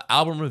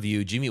 Album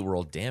review, Jimmy Eat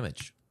World,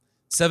 Damage.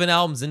 7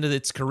 albums into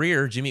its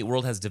career, Jimmy Eat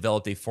World has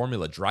developed a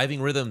formula, driving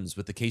rhythms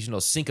with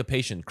occasional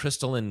syncopation,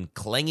 crystalline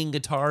clanging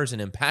guitars,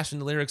 and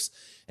impassioned lyrics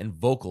and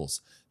vocals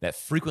that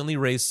frequently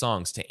raise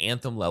songs to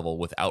anthem level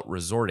without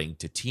resorting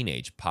to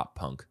teenage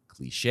pop-punk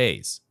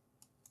cliches.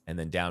 And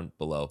then down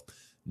below,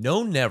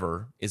 No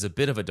Never is a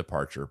bit of a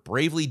departure,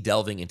 bravely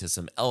delving into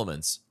some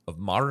elements of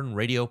modern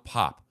radio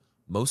pop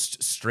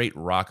most straight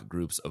rock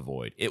groups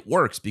avoid. It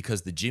works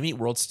because the Jimmy Eat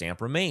World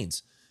stamp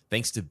remains.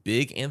 Thanks to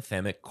big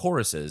anthemic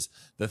choruses,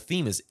 the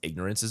theme is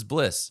ignorance is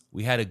bliss.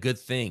 We had a good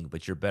thing,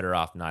 but you're better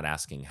off not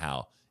asking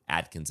how.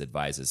 Atkins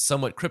advises,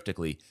 somewhat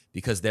cryptically,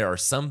 because there are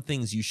some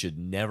things you should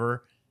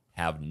never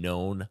have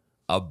known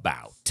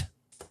about.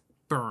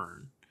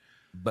 Burn.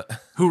 But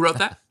who wrote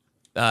that?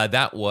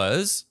 That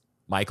was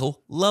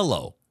Michael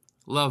Lello.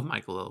 Love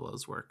Michael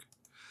Lello's work.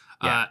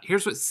 Yeah.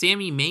 Here's what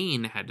Sammy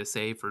Main had to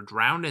say for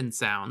Drowned in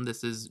Sound.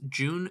 This is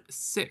June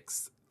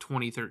 6th,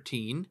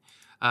 2013.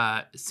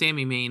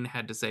 Sammy Main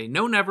had to say,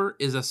 No Never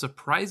is a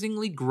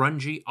surprisingly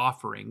grungy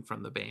offering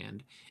from the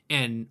band,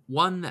 and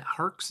one that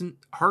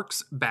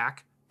harks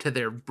back to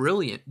their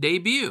brilliant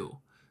debut.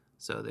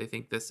 So they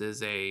think this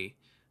is a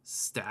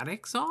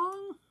Static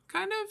song,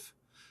 kind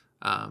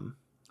of?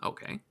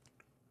 Okay.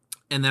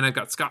 And then I've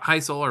got Scott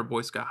Heisel, our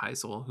boy Scott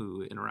Heisel,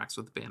 who interacts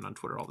with the band on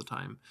Twitter all the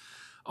time.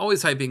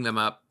 Always hyping them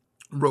up.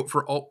 Wrote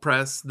for Alt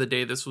Press the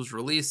day this was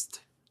released,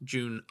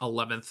 June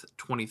 11th,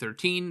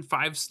 2013.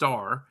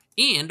 5-star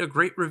and a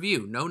great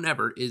review. No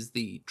Never is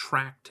the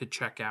track to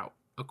check out,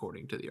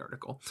 according to the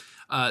article.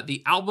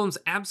 The album's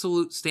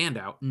absolute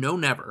standout, No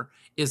Never,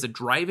 is a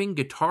driving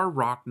guitar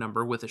rock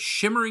number with a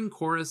shimmering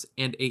chorus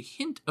and a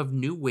hint of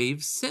new wave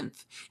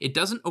synth. It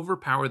doesn't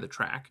overpower the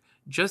track,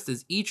 just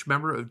as each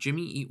member of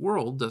Jimmy Eat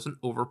World doesn't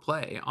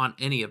overplay on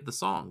any of the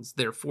songs.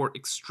 They're 4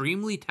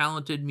 extremely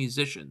talented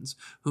musicians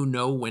who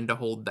know when to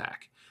hold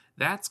back.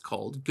 That's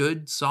called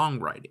good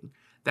songwriting.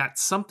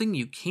 That's something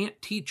you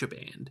can't teach a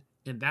band,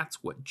 and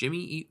that's what Jimmy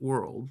Eat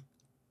World.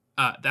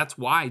 That's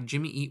why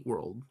Jimmy Eat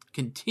World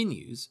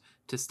continues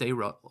to stay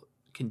relevant.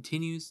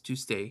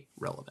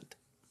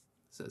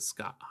 Says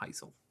Scott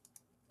Heisel.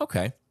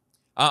 Okay.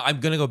 I'm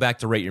going to go back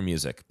to Rate Your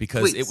Music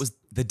because It was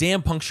the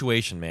damn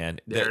punctuation, man.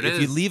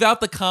 If you leave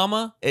out the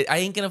comma, I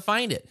ain't going to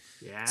find it.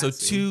 Yeah. So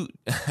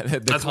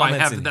that's why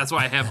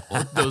I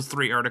have those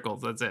 3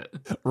 articles. That's it.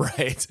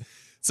 Right.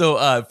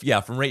 So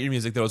from Rate Your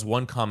Music, there was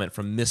one comment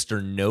from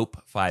Mr. Nope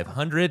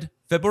 500,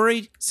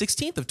 February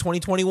 16th of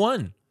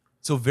 2021.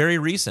 So very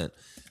recent.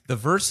 The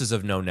verses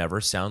of No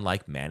Never sound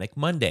like Manic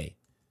Monday.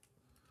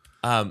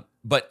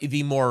 But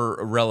the more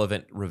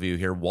relevant review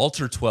here,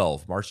 Walter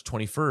 12, March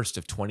 21st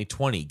of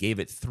 2020, gave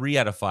it 3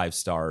 out of 5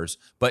 stars,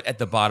 but at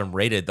the bottom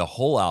rated the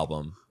whole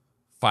album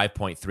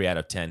 5.3 out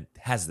of 10,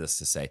 has this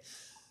to say.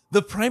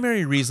 The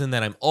primary reason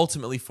that I'm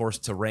ultimately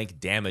forced to rank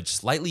Damage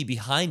slightly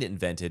behind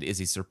Invented is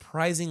a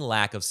surprising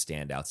lack of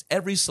standouts.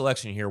 Every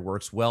selection here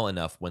works well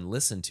enough when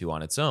listened to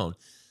on its own,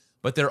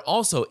 but there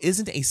also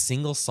isn't a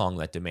single song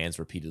that demands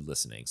repeated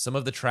listening. Some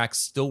of the tracks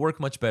still work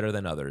much better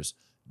than others.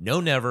 No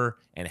Never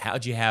and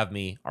How'd You Have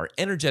Me are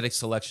energetic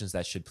selections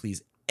that should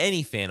please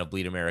any fan of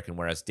Bleed American,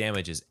 whereas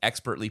Damage is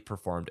expertly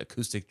performed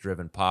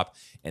acoustic-driven pop,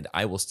 and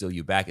I Will Steal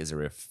You Back is a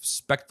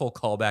respectful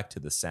callback to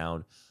the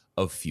sound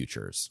of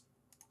Futures.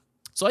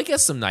 So I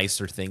guess some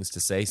nicer things to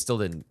say. Still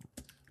didn't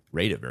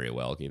rate it very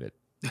well. Gave it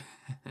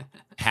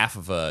half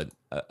of a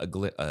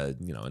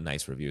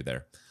nice review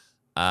there.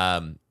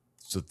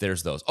 So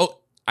there's those. Oh,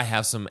 I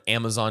have some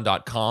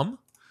Amazon.com.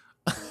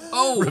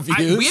 Oh,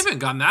 we haven't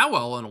gone that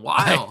well in a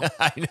while.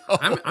 I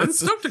know. I'm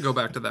stoked to go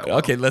back to that one.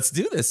 Okay, let's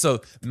do this.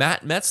 So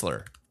Matt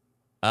Metzler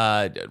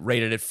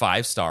rated it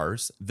 5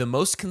 stars. The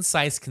most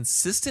concise,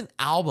 consistent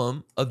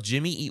album of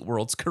Jimmy Eat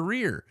World's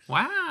career.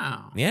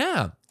 Wow.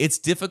 Yeah. It's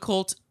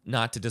difficult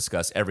not to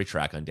discuss every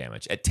track on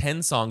Damage. At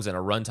 10 songs and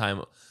a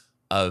runtime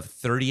of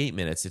 38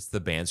 minutes, it's the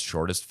band's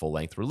shortest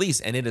full-length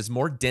release, and it is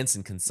more dense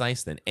and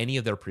concise than any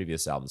of their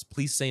previous albums.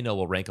 Please Say No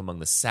will rank among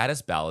the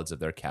saddest ballads of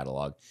their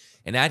catalog,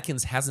 and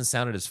Adkins hasn't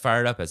sounded as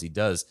fired up as he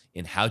does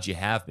in How'd You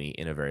Have Me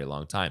in a very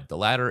long time. The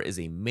latter is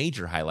a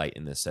major highlight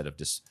in this set of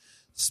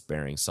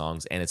despairing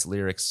songs, and its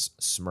lyrics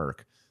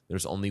smirk.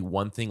 There's only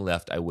one thing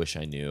left I wish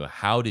I knew.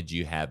 How did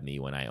you have me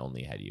when I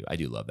only had you? I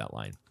do love that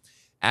line.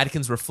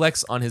 Adkins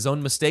reflects on his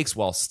own mistakes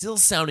while still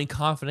sounding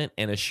confident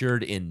and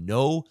assured in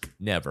No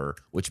Never,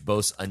 which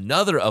boasts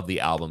another of the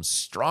album's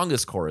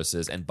strongest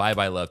choruses, and Bye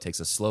Bye Love takes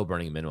a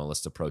slow-burning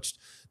minimalist approach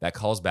that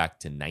calls back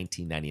to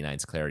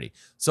 1999's Clarity.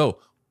 So,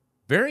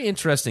 very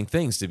interesting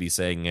things to be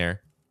saying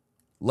there.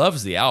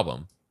 Loves the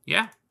album.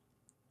 Yeah.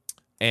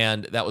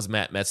 And that was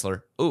Matt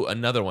Metzler. Ooh,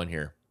 another one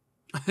here.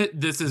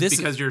 This is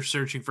because you're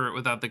searching for it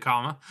without the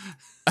comma.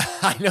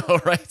 I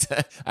know, right?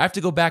 I have to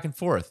go back and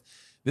forth.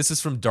 This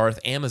is from Darth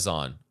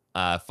Amazon,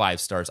 5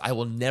 stars. I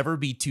will never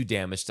be too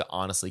damaged to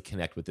honestly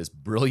connect with this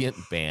brilliant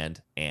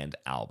band and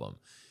album.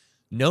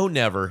 No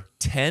Never,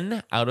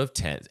 10 out of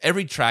 10.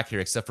 Every track here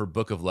except for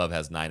Book of Love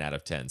has 9 out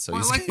of 10. So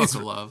I like Book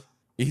of Love.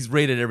 He's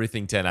rated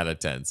everything 10 out of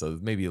 10, so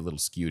maybe a little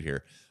skewed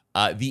here.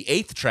 The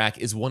 8th track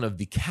is one of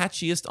the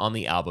catchiest on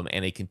the album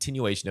and a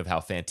continuation of how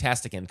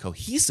fantastic and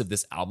cohesive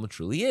this album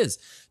truly is.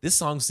 This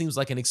song seems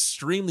like an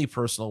extremely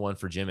personal one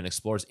for Jim and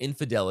explores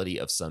infidelity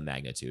of some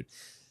magnitude.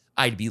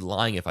 I'd be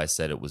lying if I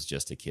said it was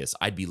just a kiss.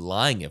 I'd be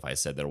lying if I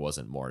said there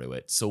wasn't more to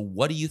it. So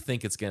what do you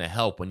think it's going to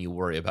help when you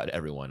worry about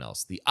everyone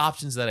else? The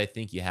options that I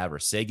think you have are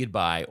say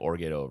goodbye or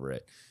get over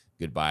it.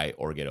 Goodbye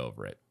or get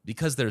over it.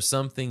 Because there's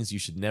some things you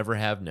should never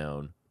have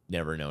known,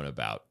 never known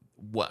about.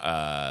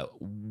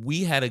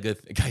 We had a good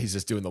he's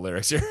just doing the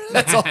lyrics here.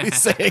 That's all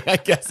he's saying. I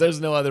guess there's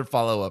no other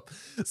follow-up.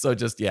 So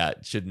just,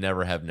 should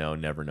never have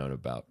known, never known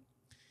about.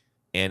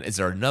 And is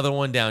there another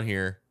one down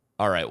here?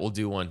 All right, we'll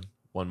do one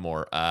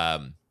more.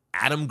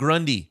 Adam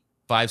Grundy,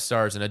 5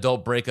 stars, an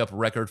adult breakup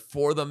record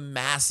for the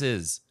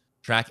masses.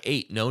 Track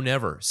 8, No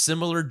Never.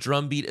 Similar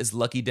drum beat as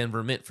Lucky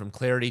Denver Mint from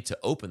Clarity to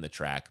open the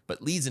track,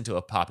 but leads into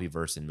a poppy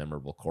verse and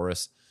memorable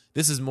chorus.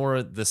 This is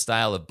more the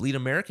style of Bleed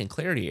American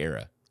Clarity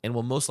era, and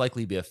will most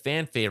likely be a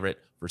fan favorite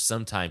for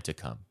some time to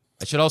come.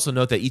 I should also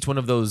note that each one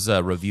of those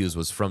reviews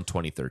was from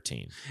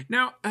 2013.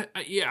 Now,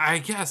 I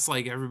guess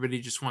like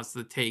everybody just wants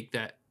to take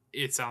that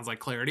it sounds like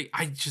Clarity.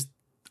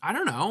 I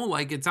don't know.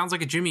 Like, it sounds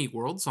like a Jimmy Eat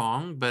World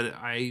song, but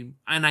I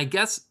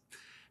guess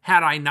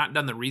had I not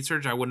done the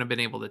research, I wouldn't have been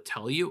able to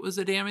tell you it was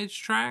a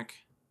Damaged track.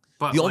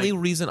 But the only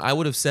reason I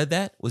would have said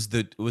that was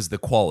the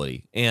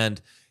quality. And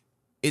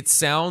it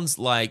sounds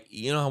like,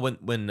 you know,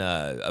 when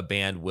a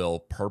band will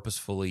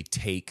purposefully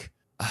take,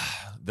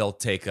 they'll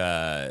take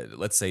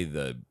let's say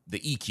the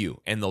EQ,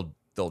 and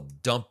they'll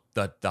dump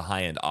the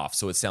high end off,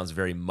 so it sounds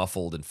very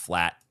muffled and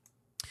flat.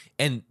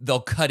 And they'll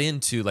cut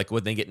into, like,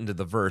 when they get into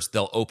the verse,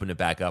 they'll open it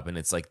back up, and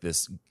it's like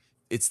this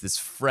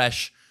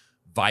fresh,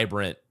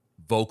 vibrant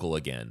vocal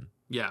again.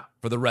 Yeah.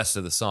 For the rest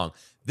of the song.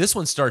 This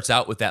one starts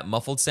out with that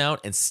muffled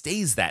sound and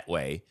stays that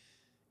way.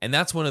 And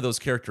that's one of those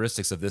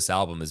characteristics of this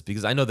album, is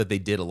because I know that they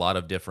did a lot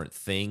of different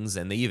things,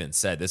 and they even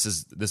said this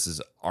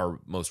is our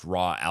most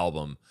raw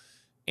album,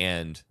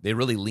 and they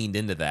really leaned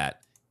into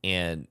that.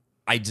 And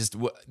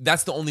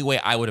that's the only way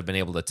I would have been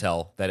able to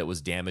tell that it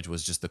was Damaged,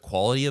 was just the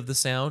quality of the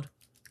sound.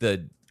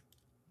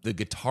 The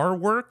guitar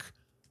work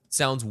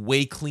sounds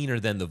way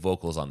cleaner than the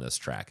vocals on this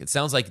track. It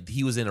sounds like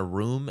he was in a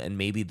room and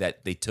maybe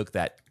that they took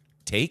that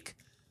take,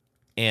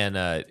 and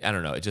I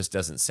don't know, it just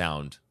doesn't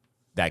sound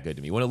that good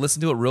to me. Want to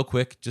listen to it real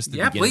quick, just the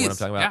beginning, please. what I'm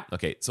talking about? Yeah.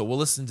 Okay, so we'll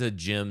listen to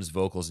Jim's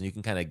vocals and you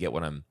can kind of get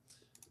what I'm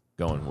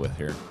going with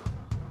here.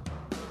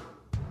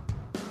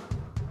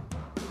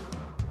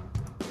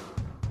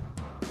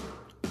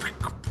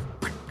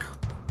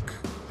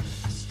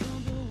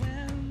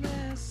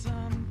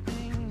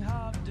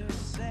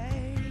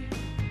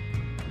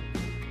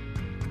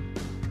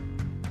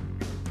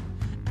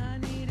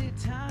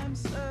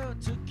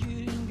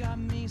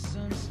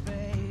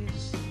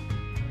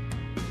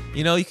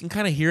 You know, you can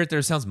kind of hear it there.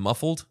 It sounds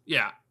muffled.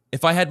 Yeah.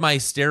 If I had my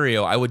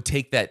stereo, I would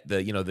take the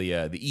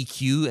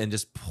EQ and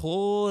just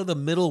pull the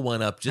middle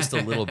one up just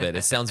a little bit.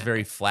 It sounds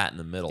very flat in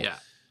the middle. Yeah.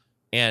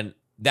 And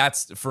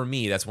that's, for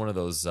me, that's one of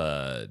those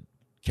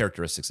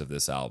characteristics of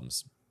this album.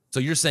 So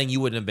you're saying you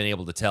wouldn't have been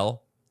able to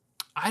tell?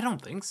 I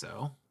don't think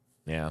so.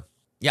 Yeah.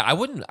 Yeah, I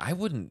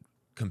wouldn't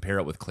compare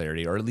it with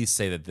Clarity, or at least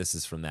say that this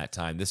is from that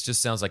time. This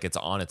just sounds like it's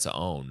on its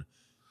own.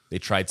 They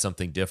tried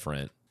something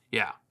different.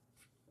 Yeah.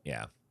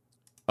 Yeah.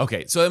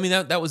 Okay, so I mean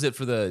that was it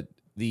for the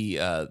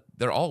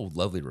they're all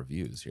lovely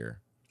reviews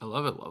here. I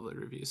love it, lovely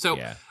reviews. So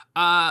yeah.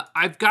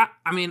 I've got,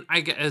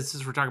 I guess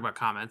since we're talking about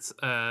comments,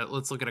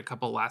 let's look at a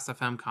couple Last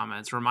FM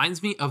comments.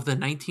 Reminds me of the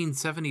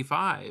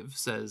 1975,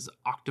 says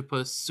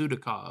Octopus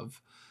Sudakov,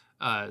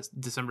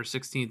 December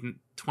 16th,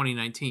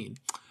 2019.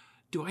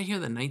 Do I hear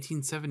the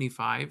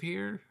 1975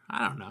 here?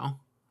 I don't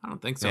know. I don't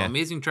think so. Yeah.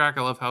 Amazing track.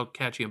 I love how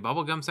catchy and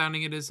bubblegum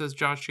sounding it is, says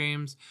Josh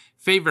James.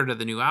 Favorite of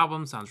the new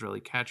album. Sounds really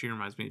catchy.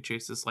 Reminds me of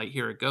Chase This Light.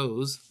 Here it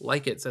goes.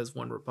 Like it, says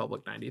One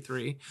Republic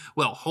 93.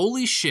 Well,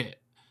 holy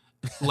shit.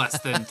 Less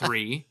than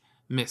 3.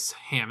 Miss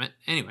Hammett.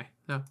 Anyway,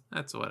 so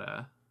that's what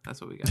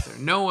we got there.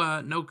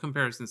 No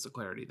comparisons to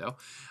Clarity, though.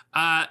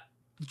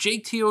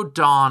 JT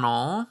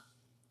O'Donnell.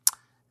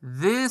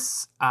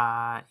 This,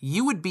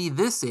 you would be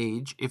this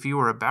age if you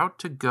were about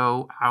to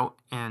go out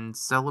and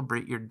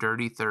celebrate your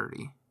dirty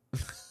 30.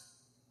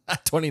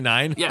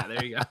 29? Yeah,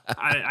 there you go.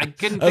 I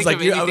couldn't think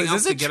of anything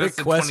else to get us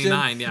to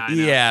 29. Yeah, I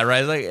know. Yeah,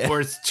 right. Like,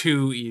 or it's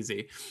too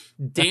easy.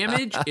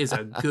 Damage is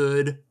a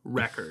good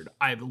record.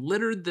 I've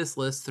littered this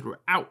list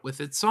throughout with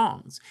its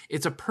songs.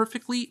 It's a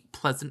perfectly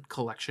pleasant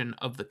collection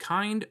of the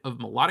kind of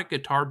melodic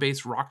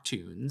guitar-based rock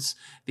tunes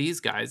these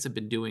guys have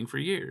been doing for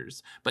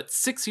years. But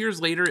 6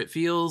 years later, it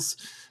feels,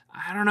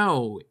 I don't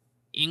know,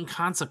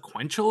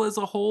 inconsequential as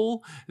a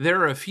whole. There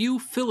are a few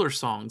filler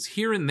songs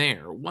here and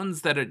there,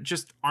 ones that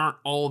just aren't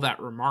all that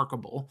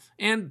remarkable,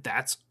 and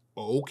that's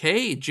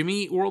okay.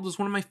 Jimmy Eat World is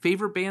one of my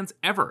favorite bands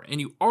ever, and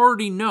you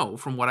already know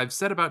from what I've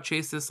said about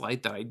Chase This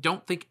Light that I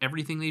don't think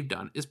everything they've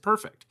done is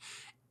perfect.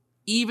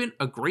 Even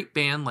a great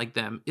band like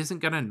them isn't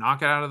going to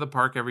knock it out of the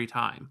park every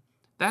time.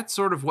 That's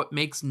sort of what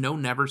makes No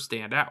Never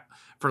stand out.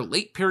 For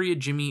late period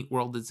Jimmy Eat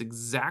World, it's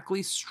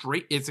extremely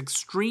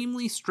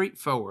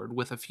straightforward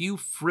with a few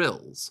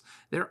frills.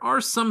 There are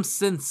some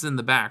synths in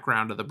the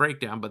background of the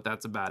breakdown, but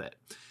that's about it.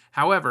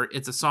 However,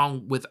 it's a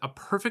song with a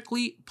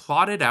perfectly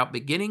plotted out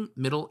beginning,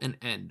 middle, and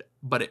end.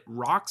 But it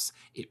rocks,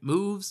 it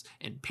moves,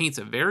 and paints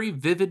a very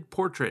vivid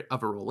portrait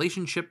of a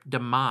relationship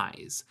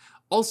demise.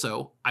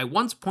 Also, I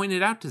once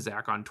pointed out to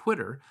Zach on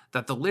Twitter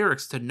that the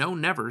lyrics to No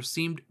Never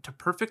seemed to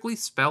perfectly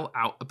spell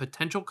out a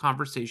potential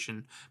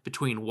conversation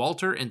between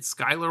Walter and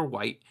Skylar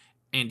White,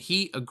 and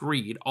he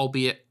agreed,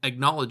 albeit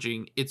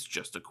acknowledging it's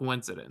just a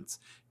coincidence.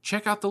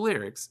 Check out the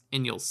lyrics,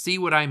 and you'll see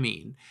what I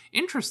mean.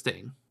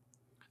 Interesting.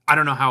 I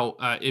don't know how,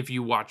 if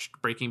you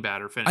watched Breaking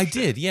Bad or finished I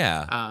did,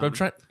 yeah. But I'm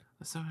trying...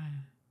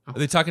 Are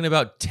they talking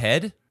about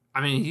Ted? I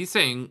mean, he's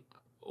saying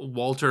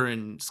Walter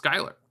and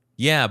Skylar.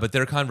 Yeah, but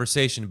their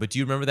conversation. But do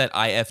you remember that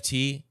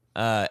IFT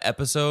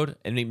episode?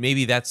 And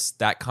maybe that's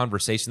that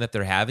conversation that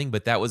they're having,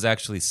 but that was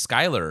actually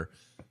Skylar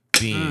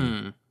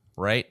being,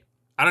 right?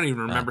 I don't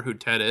even remember who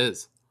Ted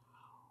is.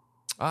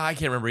 I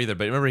can't remember either,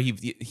 but remember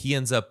he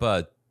ends up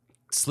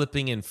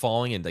slipping and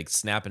falling and like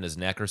snapping his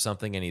neck or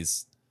something, and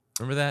he's...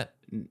 Remember that?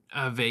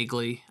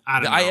 Vaguely. I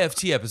don't know. The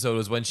IFT episode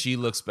was when she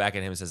looks back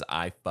at him and says,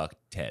 "I fucked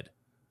Ted."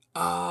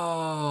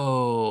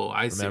 Oh,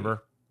 I see.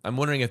 Remember? I'm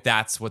wondering if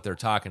that's what they're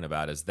talking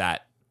about, is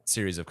that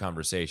series of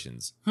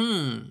conversations.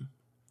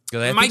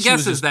 My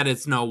guess is that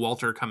it's no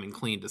Walter coming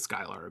clean to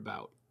Skylar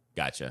about.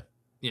 Gotcha.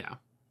 Yeah.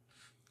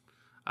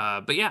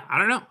 But yeah, I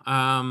don't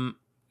know.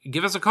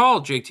 Give us a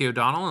call, JT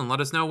O'Donnell, and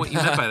let us know what you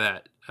meant by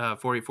that.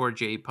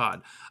 44J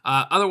Pod.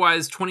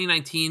 Otherwise,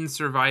 2019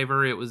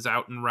 Survivor, it was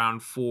out in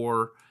round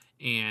 4,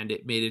 and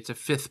it made it to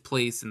 5th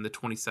place in the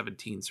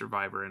 2017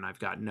 Survivor, and I've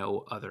got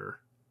no other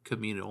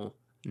communal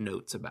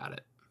notes about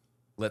it.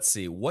 Let's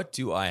see. What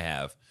do I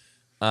have?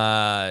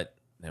 Let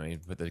me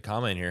put the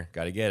comment here.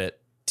 Got to get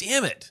it.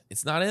 Damn it.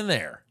 It's not in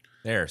there.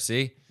 There,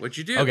 see? What'd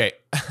you do? Okay.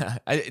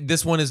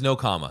 This one is no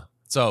comma.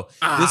 So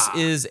this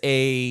is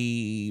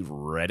a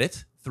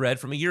Reddit thread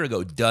from a year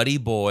ago. Duddy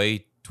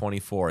Boy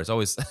 24. It's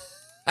always...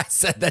 I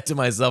said that to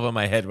myself in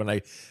my head when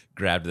I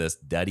grabbed this.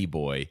 Duddy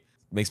Boy.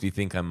 Makes me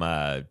think I'm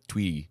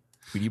Tweety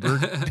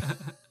Bird.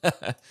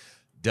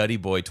 Duddy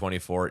Boy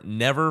 24.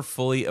 Never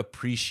fully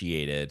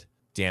appreciated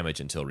Damage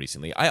until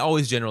recently. I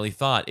always generally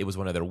thought it was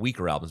one of their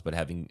weaker albums, but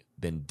having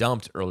been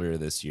dumped earlier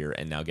this year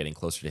and now getting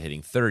closer to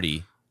hitting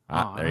 30.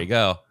 There you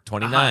go.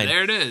 29.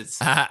 There it is.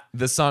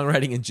 The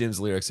songwriting and Jim's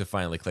lyrics have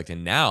finally clicked,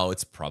 and now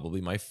it's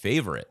probably my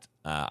favorite.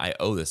 I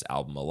owe this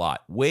album a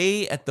lot.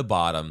 Way at the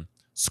bottom,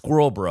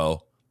 Squirrel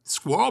Bro.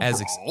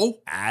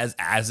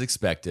 As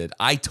expected.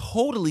 I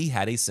totally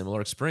had a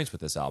similar experience with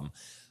this album.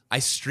 I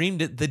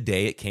streamed it the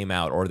day it came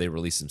out, or they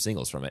released some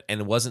singles from it,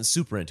 and wasn't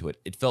super into it.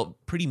 It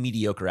felt pretty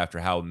mediocre after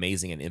how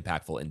amazing and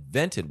impactful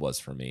Invented was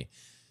for me.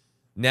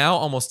 Now,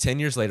 almost 10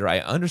 years later, I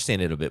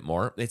understand it a bit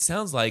more. It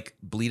sounds like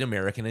Bleed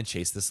American and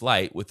Chase This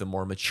Light with a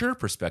more mature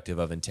perspective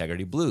of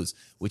Integrity Blues,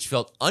 which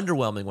felt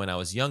underwhelming when I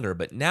was younger,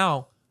 but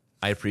now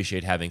I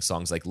appreciate having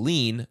songs like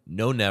Lean,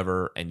 No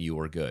Never, and You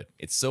Were Good.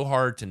 It's so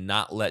hard to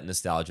not let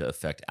nostalgia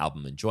affect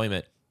album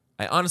enjoyment.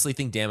 I honestly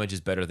think Damage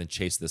is better than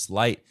Chase This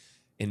Light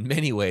in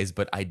many ways,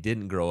 but I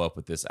didn't grow up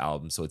with this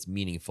album, so it's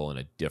meaningful in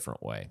a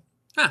different way.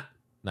 Huh.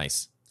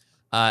 Nice.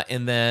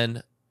 And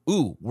then,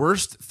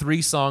 worst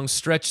 3-song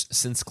stretch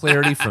since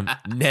Clarity from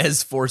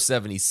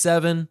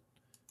Nez477.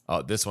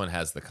 Oh, this one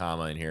has the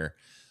comma in here.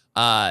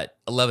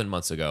 11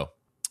 months ago.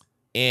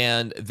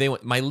 And they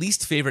went, my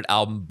least favorite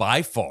album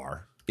by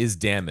far is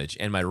Damage,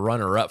 and my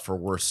runner-up for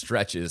worst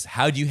stretches,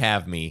 How'd You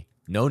Have Me,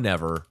 No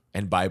Never,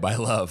 and Bye Bye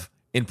Love,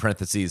 in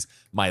parentheses,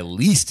 my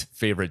least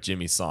favorite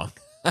Jimmy song.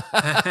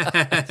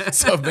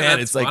 So, man,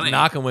 it's like funny.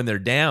 knock them when they're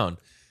down.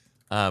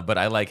 But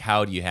I like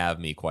How'd You Have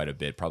Me quite a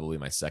bit, probably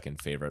my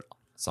second favorite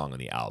song on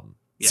the album.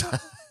 Yeah. So,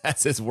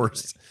 that's his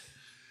worst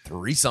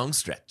 3-song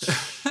stretch.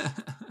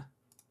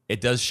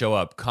 It does show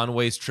up.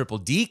 Conway's Triple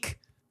Deke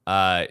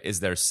is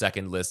their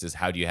second list is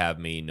How'd You Have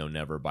Me, No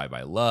Never, Bye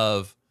Bye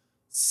Love.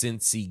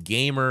 Cincy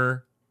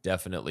Gamer,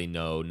 definitely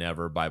No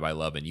Never, Bye Bye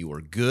Love, and You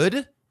Were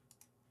Good.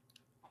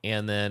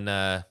 And then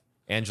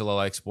Angela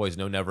Likes Boys,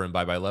 No Never, and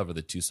Bye Bye Love are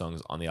the 2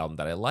 songs on the album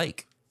that I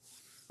like.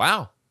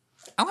 Wow.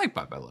 I like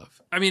Bye Bye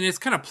Love. I mean, it's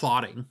kind of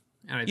plotting,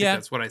 and I think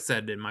that's what I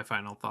said in my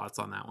final thoughts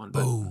on that one.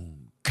 But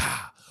boom,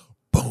 ka,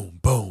 boom,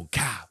 boom,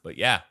 ka. But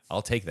yeah,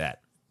 I'll take that.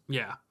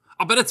 yeah,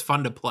 I'll bet it's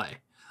fun to play.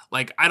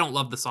 Like, I don't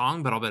love the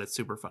song, but I'll bet it's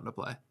super fun to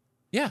play.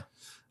 Yeah.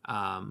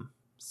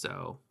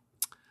 So,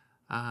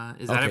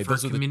 is that it for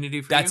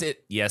community for That's you?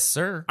 it. Yes,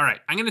 sir. All right,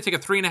 I'm going to take a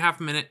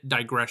 3.5-minute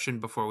digression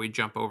before we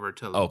jump over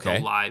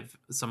to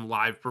some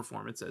live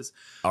performances.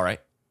 All right.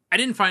 I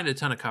didn't find a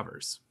ton of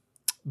covers,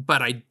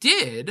 but I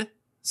did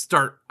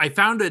I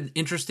found an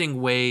interesting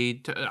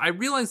way I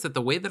realized that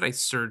the way that I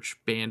search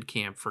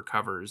Bandcamp for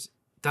covers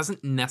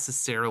doesn't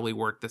necessarily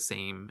work the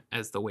same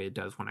as the way it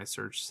does when I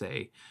search,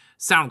 say,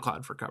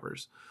 SoundCloud for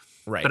covers.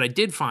 Right. But I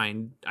did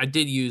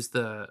use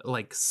the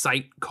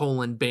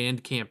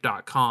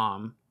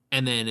site:/bandcamp.com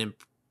and then in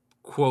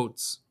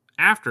quotes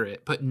after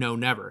it put No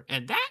Never.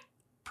 And that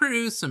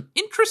produced some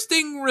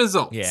interesting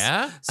results.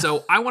 Yeah.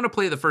 So I want to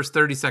play the first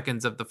 30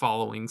 seconds of the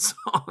following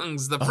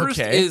songs. The first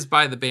is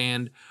by the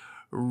band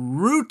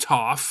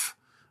Rudolph.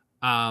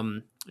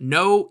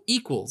 No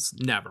equals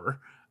never.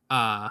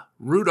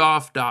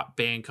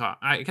 Rudolph.Bandcamp.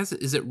 I guess,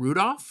 is it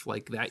Rudolph?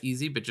 Like that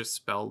easy, but just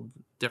spelled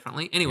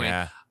differently.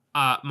 Anyway,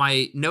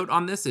 my note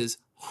on this is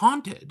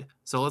haunted.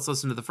 So let's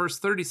listen to the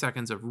first 30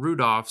 seconds of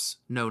Rudolph's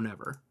No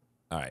Never.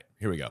 All right,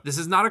 here we go. This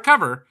is not a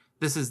cover.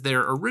 This is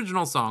their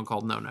original song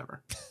called No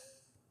Never.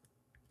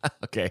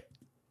 Okay.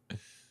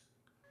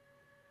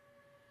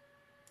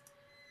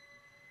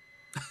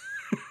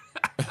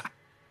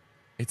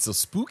 It's so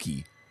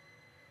spooky.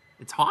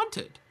 It's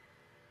haunted.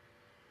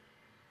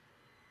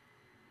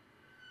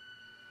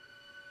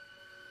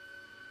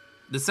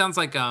 This sounds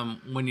like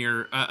when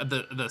you're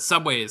the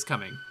subway is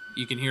coming.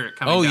 You can hear it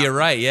coming. Oh, down. You're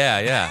right.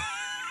 Yeah.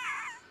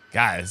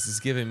 Guys, this is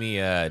giving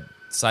me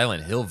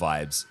Silent Hill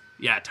vibes.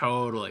 Yeah,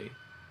 totally.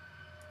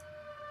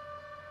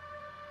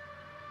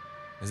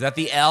 Is that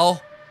the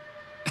L?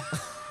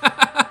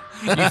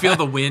 You feel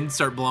the wind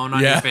start blowing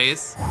on your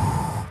face?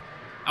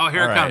 Oh,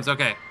 here it comes.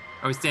 Okay.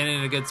 Are we standing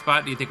in a good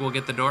spot? Do you think we'll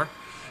get the door?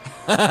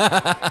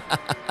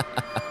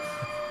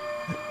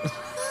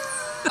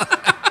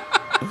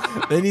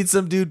 They need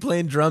some dude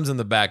playing drums in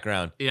the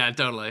background. Yeah,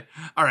 totally.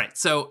 All right.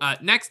 So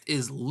next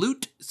is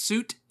Loot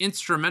Suit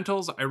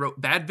Instrumentals. I wrote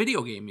bad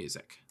video game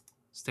music.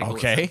 Let's take a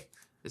listen.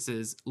 This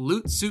is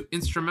Loot Suit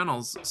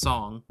Instrumentals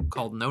song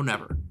called No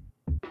Never.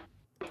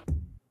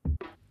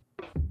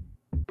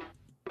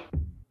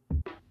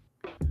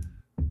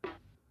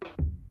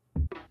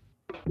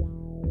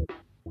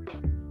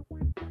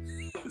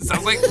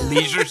 Sounds like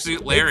Leisure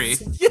Suit Larry.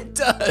 It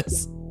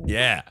does.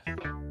 Yeah.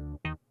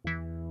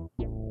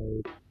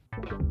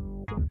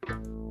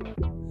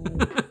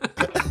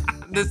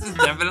 This is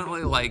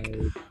definitely like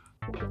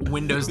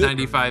Windows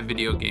 95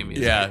 video game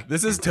music. Yeah,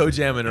 this is Toe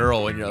Jam and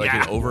Earl when you're like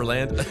in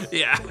Overland.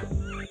 Yeah.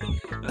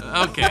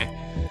 Okay.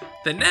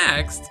 The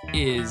next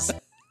is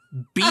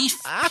Beef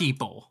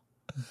People.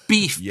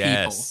 Beef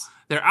People.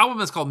 Their album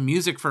is called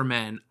Music for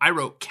Men. I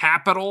wrote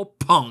Capital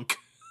Punk.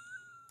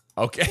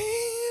 Okay.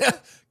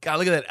 God,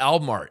 look at that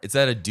album art. Is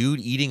that a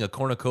dude eating a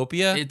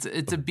cornucopia?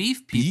 It's a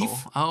beef people.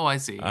 Beef? Oh, I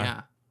see.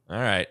 Yeah. All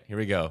right, here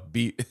we go.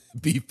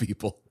 Beef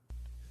People.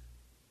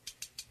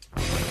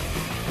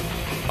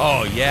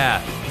 Oh,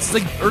 yeah. It's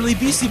like early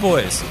Beastie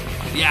Boys.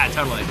 Yeah,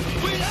 totally.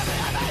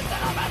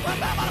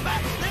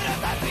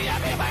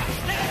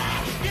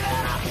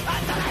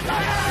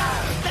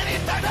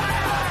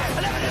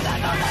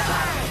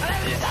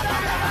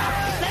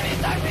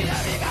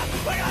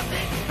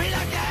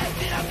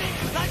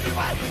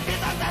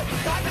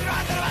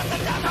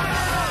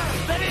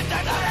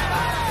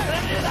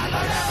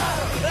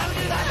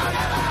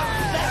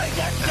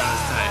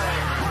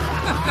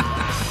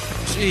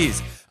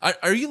 Jeez.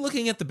 Are you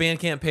looking at the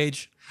Bandcamp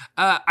page?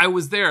 I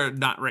was there,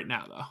 not right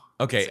now though.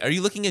 Okay, are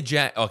you looking at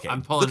Jack? Okay,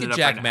 I'm pulling look it at up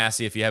Jack right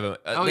Massey if you haven't.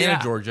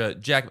 Atlanta, Georgia.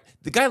 Jack,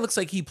 the guy looks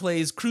like he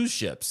plays cruise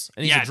ships,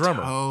 and he's a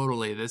drummer.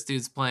 Totally. This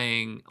dude's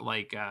playing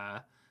like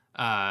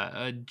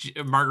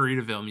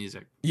Margaritaville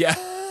music. Yeah,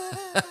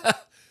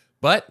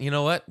 but you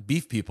know what?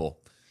 Beef people.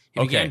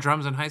 He began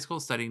drums in high school,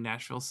 studying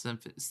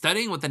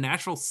with the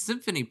Nashville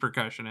Symphony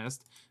percussionist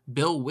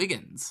Bill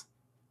Wiggins.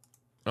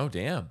 Oh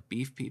damn!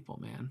 Beef people,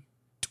 man.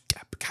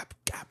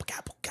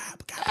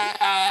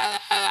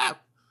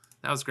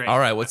 That was great. All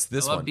right, what's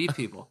this one? I love beef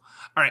people.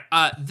 All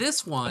right,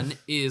 this one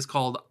is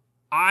called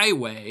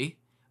Eyeway,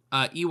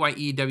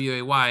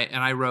 Eyeeway,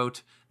 and I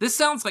wrote, this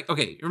sounds like,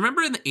 okay,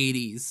 remember in the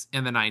 80s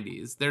and the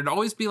 90s, there'd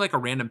always be like a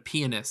random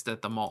pianist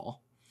at the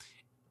mall.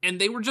 And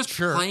they were just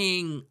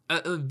playing,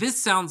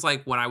 this sounds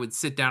like when I would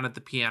sit down at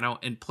the piano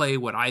and play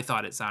what I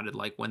thought it sounded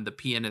like when the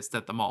pianist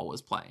at the mall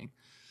was playing.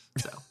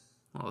 So,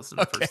 we'll listen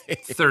to the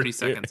first 30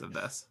 seconds of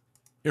this.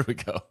 Here we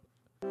go.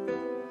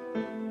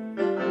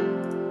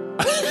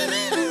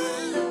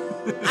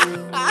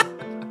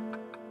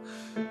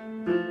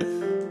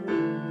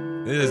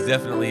 This is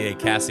definitely a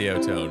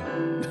Casio tone.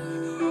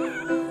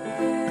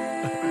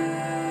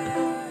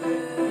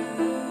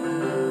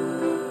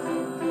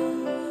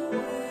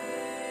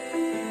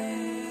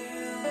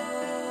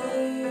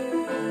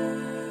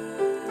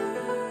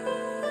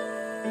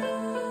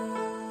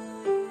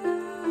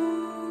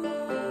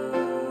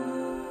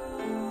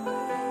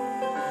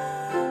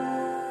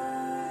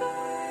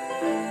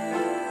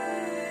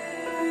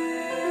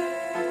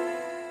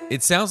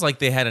 It sounds like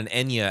they had an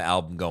Enya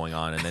album going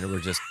on, and then it were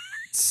just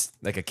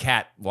like a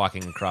cat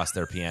walking across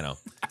their piano.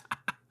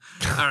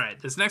 All right,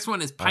 this next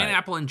one is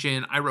Pineapple and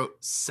Gin. I wrote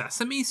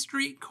Sesame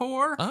Street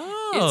core.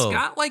 Oh, it's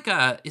got like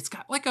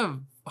a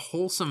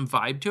wholesome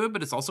vibe to it,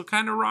 but it's also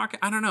kind of rock.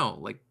 I don't know.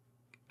 Like,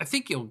 I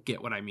think you'll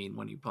get what I mean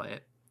when you play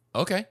it.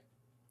 Okay.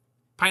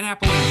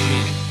 Pineapple and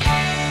Gin.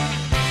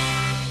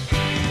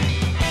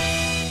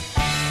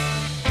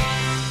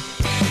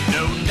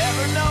 No,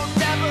 never, no,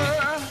 never.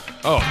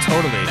 Oh,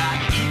 totally.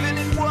 Not even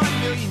in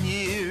 1,000,000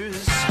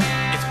 years.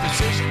 It's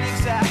precision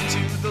exact to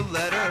the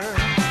letter.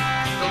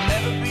 There'll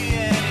never be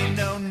any,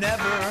 no,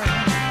 never.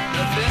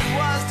 Nothing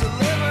was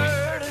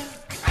delivered.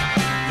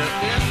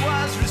 Nothing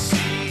was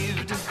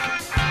received.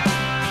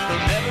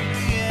 There'll never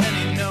be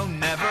any, no,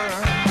 never.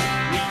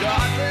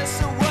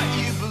 Regardless of what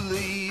you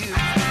believe.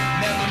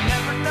 Never,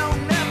 never, no,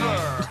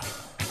 never.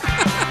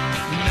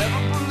 Never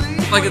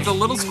believe. Like, it's a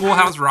little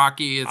Schoolhouse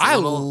Rocky. It's a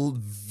little...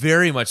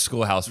 very much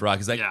Schoolhouse Rock.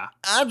 It's like,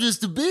 I'm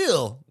just a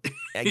Bill.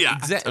 Yeah,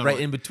 exactly. Right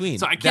in between.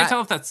 So I can't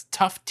tell if that's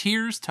Tough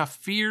Tears, Tough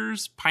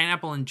Fears,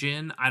 Pineapple and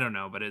Gin. I don't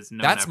know, but it's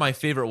no. That's my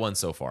favorite one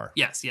so far.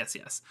 Yes.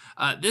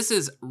 This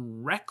is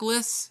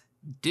Reckless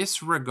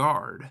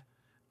Disregard.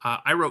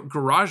 I wrote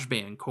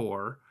GarageBand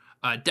core.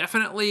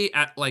 Definitely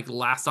at like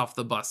last off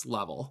the bus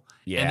level.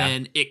 Yeah. And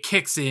then it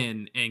kicks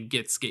in and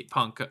gets skate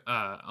punk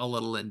a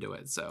little into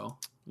it. So.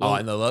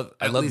 And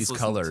I love these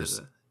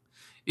colors.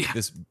 Yeah.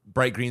 This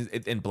bright green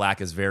and black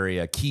is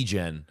very key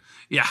gen.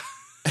 Yeah,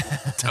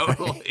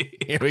 totally.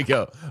 Here we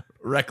go.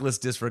 Reckless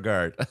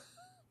Disregard.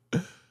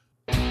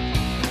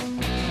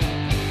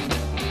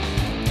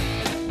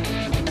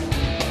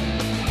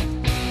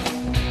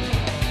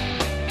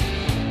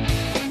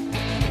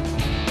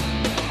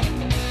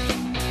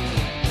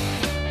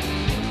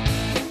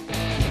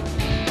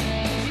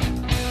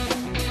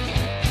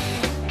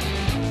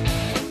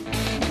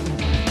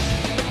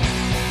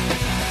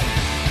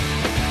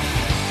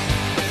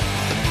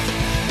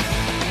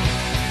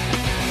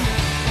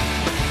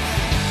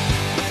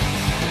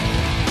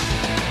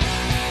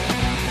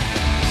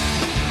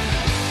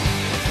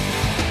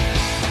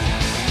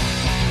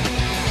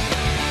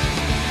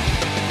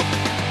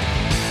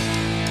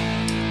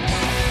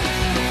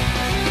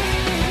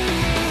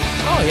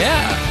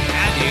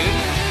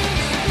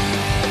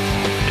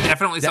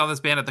 Definitely saw this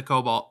band at the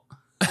Cobalt.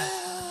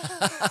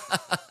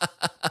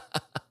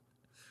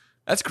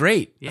 That's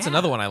great. Yeah. That's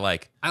another one I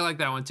like. I like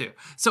that one too.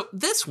 So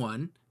this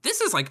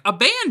is like a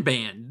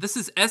band. This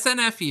is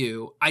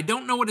SNFU. I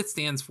don't know what it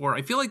stands for.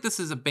 I feel like this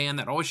is a band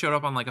that always showed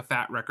up on like a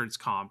Fat Records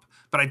comp,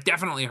 but I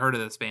definitely heard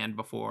of this band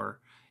before,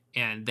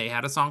 and they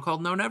had a song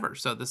called No Never.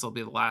 So this will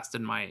be the last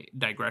in my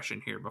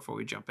digression here before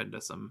we jump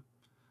into some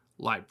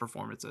live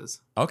performances.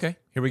 Okay,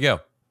 here we go.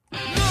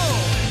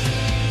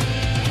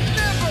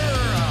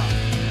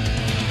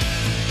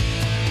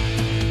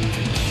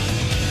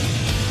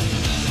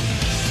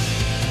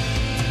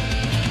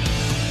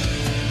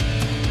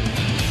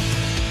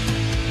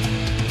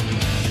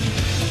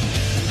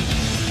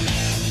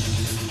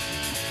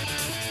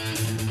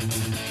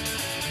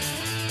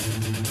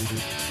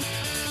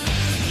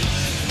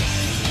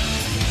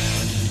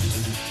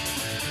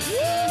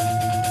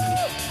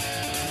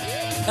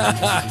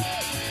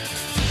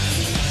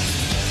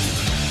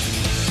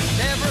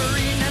 Never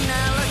eaten an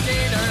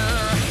alligator.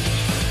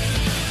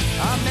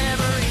 I've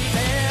never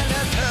eaten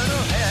a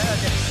turtle head.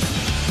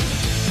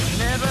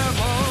 Never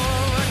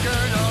wore a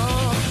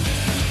girdle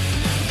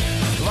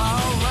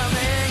while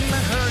running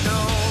the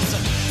hurdles.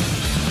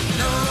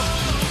 No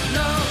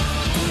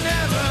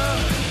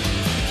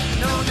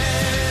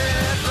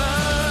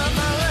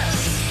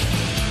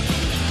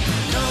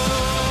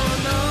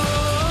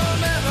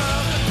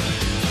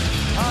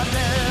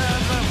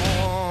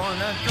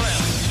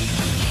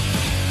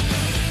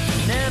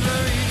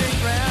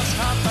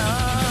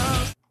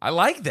I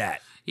like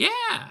that. Yeah.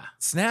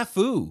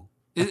 Snafu.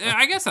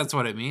 I guess that's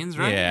what it means,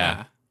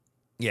 right?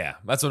 Yeah,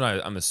 that's what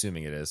I'm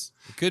assuming it is.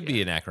 It could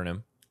be an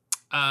acronym.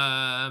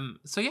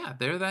 So yeah,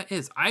 there that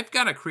is. I've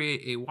got to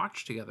create a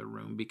watch together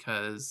room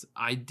because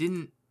I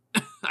didn't.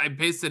 I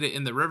pasted it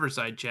in the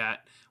Riverside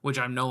chat, which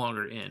I'm no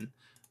longer in.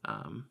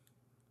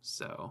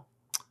 So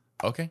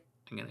okay,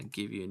 I'm gonna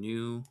give you a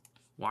new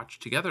watch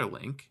together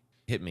link.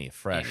 Hit me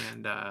fresh,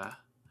 and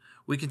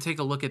we can take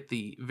a look at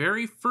the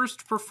very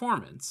first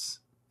performance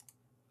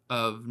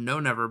of No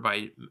Never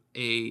by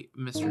a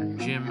Mr.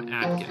 Jim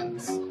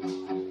Adkins.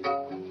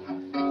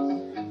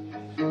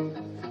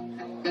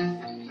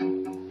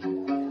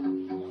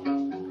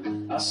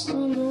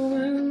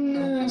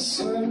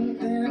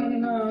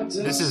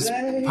 This is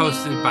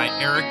posted by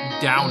Eric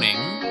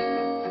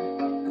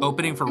Downing,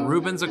 opening for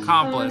Ruben's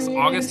Accomplice,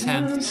 August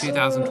 10th,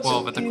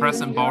 2012 at the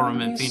Crescent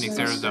Ballroom in Phoenix,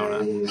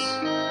 Arizona.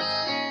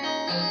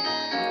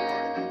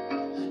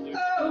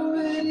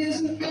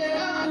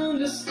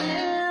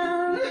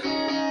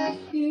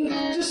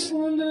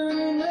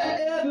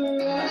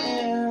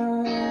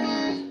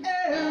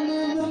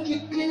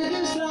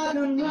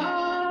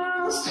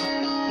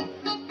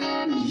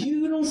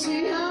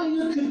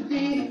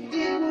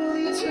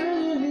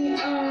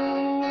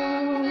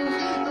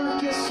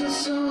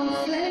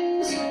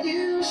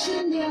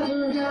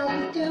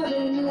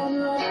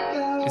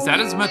 Is that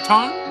his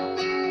baton?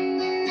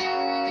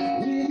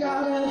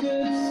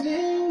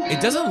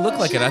 It doesn't look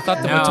like it. I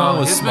thought the baton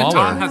was smaller. His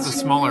baton has a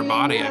smaller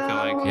body, I feel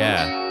like.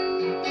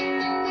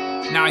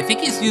 Yeah. Now, I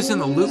think he's using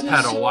the loop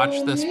pedal.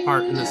 Watch this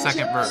part in the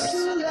second verse.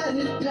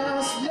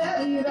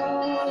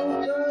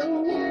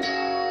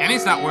 And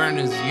he's not wearing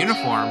his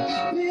uniform.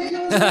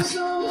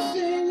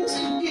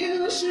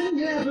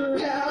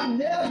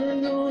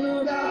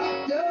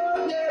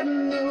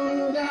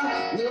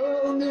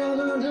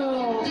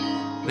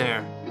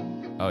 There.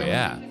 Oh,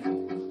 yeah.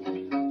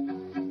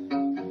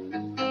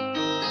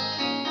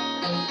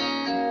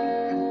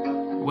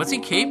 Was he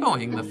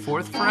capoing the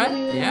 4th fret?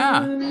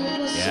 Yeah.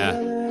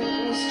 Yeah.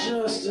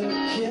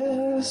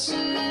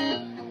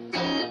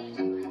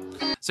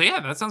 So yeah,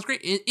 that sounds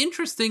great.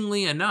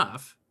 Interestingly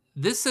enough,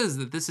 this says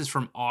that this is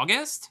from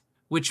August,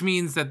 which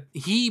means that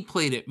he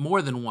played it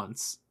more than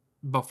once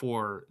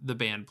before the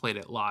band played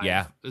it live.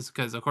 Yeah.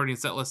 Because according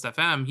to Setlist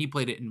FM, he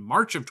played it in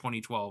March of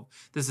 2012.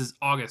 This is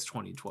August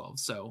 2012.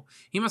 So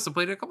he must have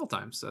played it a couple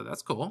times. So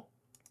that's cool.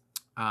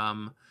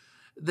 The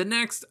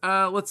next,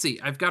 let's see.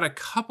 I've got a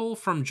couple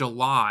from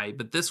July,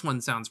 but this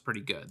one sounds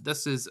pretty good.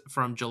 This is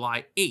from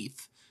July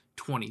 8th,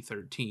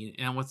 2013.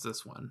 And what's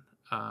this one?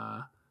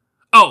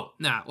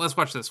 Let's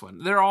watch this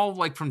one. They're all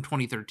like from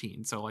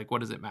 2013. So like,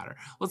 what does it matter?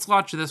 Let's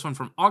watch this one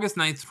from August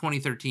 9th,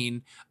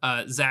 2013.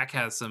 Zach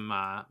has some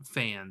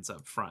fans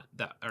up front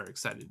that are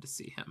excited to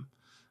see him.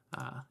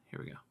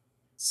 Here we go.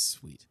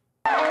 Sweet.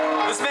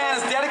 This man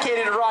is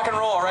dedicated to rock and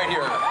roll right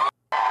here. All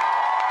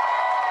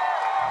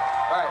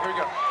right, here we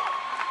go.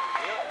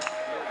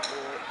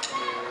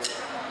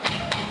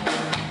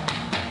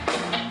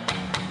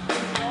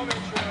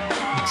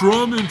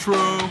 Drum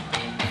intro.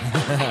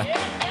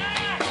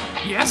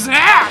 Yes,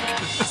 Zach.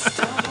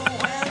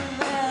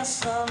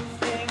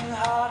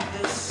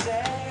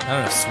 I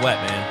don't have sweat,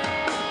 man.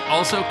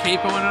 Also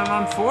capoing it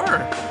on 4.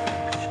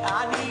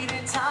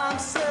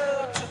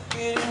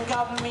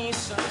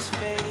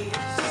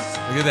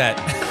 Look at that.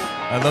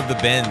 I love the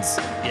bends.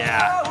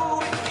 Yeah.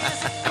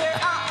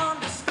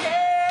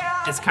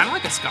 It's kind of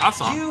like a ska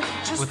song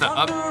with the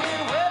up.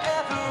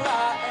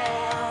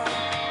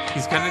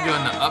 He's kind of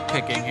doing the up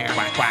picking here.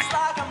 Quack, quack,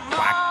 quack,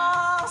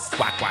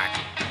 quack, quack,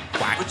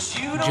 quack.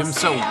 Jim's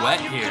so wet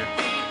here.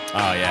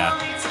 Oh, yeah.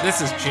 This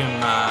is Jim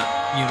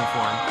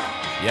uniform.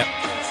 Yep.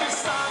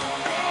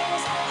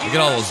 Look at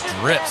all those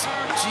drips.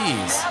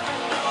 Jeez.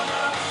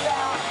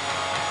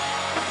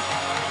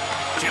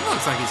 Jim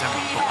looks like he's having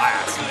a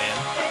blast, man.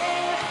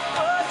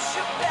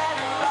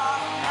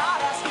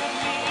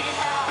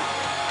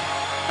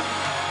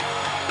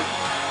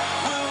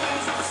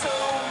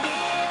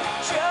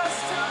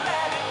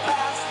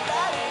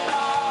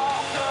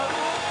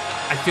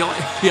 I feel like,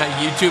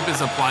 YouTube has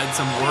applied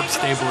some warp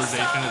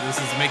stabilization to this.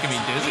 It's making me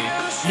dizzy.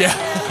 Yeah.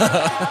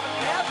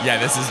 Yeah,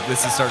 this is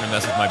starting to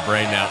mess with my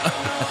brain now.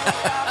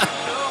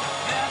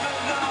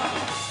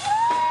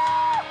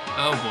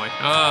 Oh boy.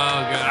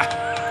 Oh god.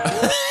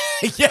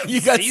 Yeah, you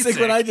got sick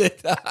when I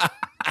did.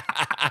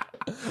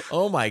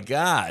 Oh my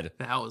god.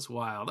 That was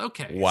wild.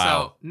 Okay. Wow.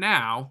 So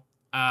now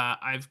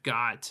I've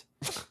got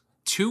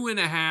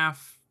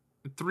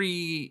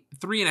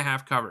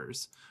 3.5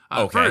 covers.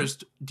 Okay.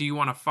 First, do you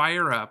want to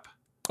fire up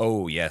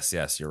Oh, yes,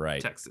 you're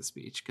right.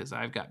 text-to-speech? Because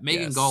I've got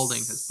Megan Golding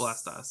has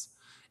blessed us.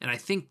 And I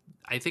think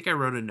I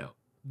wrote a note.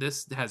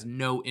 This has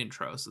no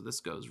intro, so this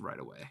goes right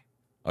away.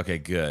 Okay,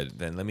 good.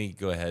 Then let me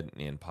go ahead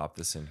and pop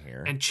this in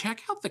here. And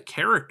check out the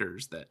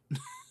characters that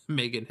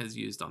Megan has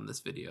used on this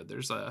video.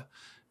 There's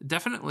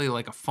definitely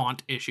like a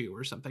font issue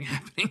or something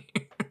happening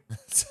here.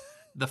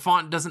 The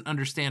font doesn't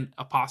understand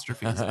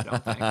apostrophes, I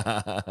don't think.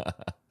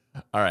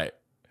 All right.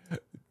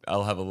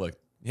 I'll have a look.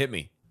 Hit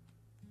me.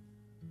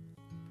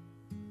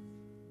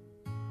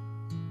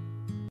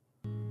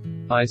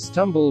 I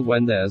stumble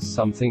when there's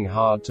something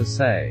hard to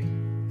say.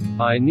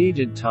 I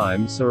needed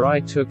time, so I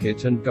took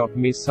it and got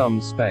me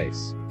some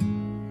space.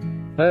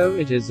 Oh,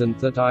 it isn't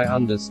that I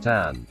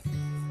understand.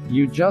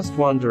 You just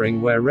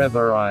wondering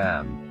wherever I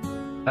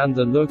am. And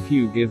the look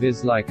you give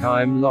is like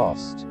I'm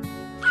lost.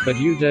 But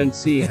you don't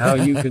see how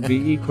you could be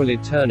equally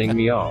turning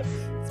me off.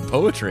 It's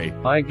poetry.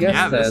 I guess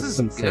Yeah, this there's is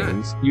some good.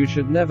 things you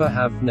should never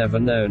have never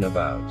known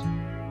about.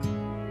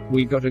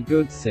 We got a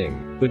good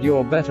thing, but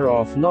you're better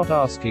off not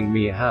asking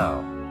me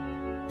how.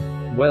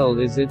 Well,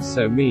 is it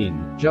so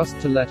mean, just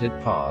to let it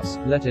pass,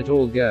 let it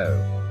all go?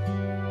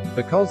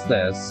 Because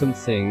there's some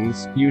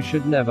things you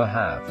should never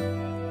have.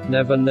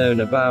 Never known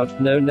about,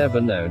 no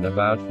never known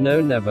about, no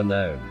never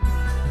known.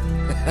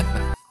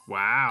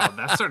 Wow,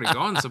 that started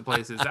going some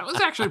places. That was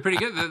actually pretty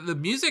good. The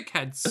music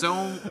had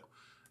so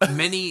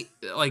many,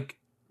 like,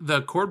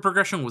 the chord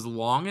progression was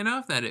long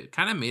enough that it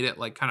kind of made it,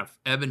 like, kind of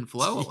ebb and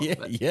flow a little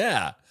bit.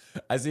 Yeah.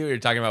 I see what you're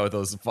talking about with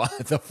those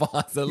the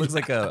fonts. That looks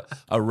like a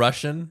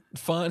Russian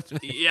font.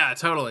 Yeah,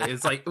 totally.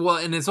 It's like, well,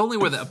 and it's only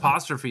where the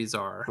apostrophes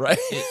are. Right.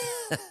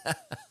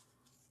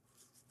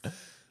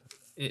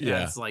 It Yeah.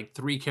 has like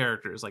 3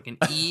 characters, like an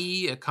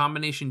E, a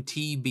combination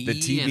TB, The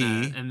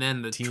TB, and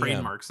then the TM.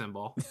 trademark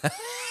symbol.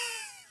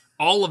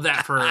 All of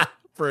that for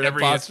For an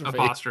every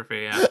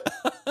apostrophe.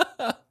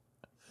 yeah.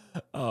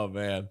 Oh,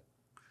 man.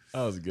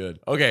 That was good.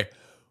 Okay.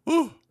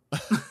 Woo.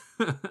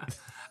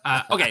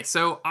 Okay,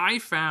 so I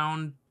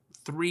found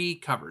 3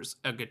 covers.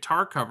 A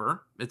guitar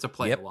cover, it's a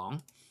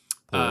play-along.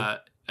 Cool.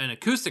 An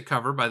acoustic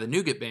cover by the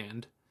Nougat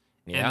Band.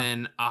 Yeah.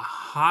 And then a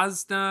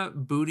Hasna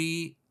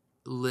Booty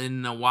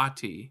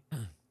Linawati.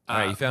 All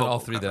right, you found all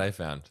vocal 3 cover. that I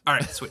found. All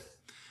right, sweet.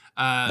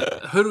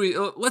 Who do we?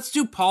 Let's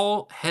do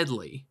Paul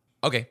Headley,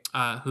 Okay.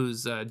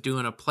 who's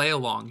doing a play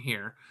along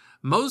here.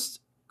 Most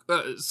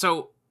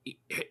so.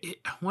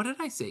 What did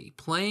I say?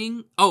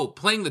 Playing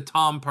the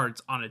tom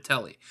parts on a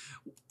telly.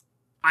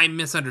 I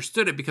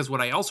misunderstood it because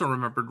what I also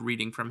remembered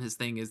reading from his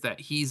thing is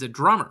that he's a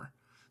drummer.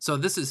 So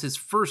this is his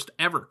first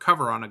ever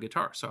cover on a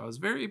guitar. So I was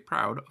very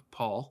proud of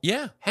Paul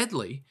Yeah.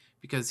 Headley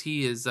because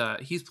he is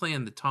he's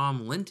playing the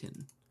Tom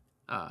Linton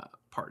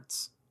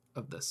parts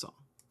of this song.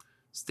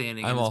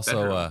 Standing I'm in his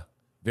bedroom. also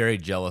very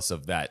jealous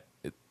of that.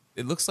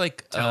 It looks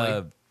like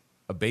Telly.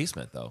 a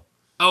basement, though.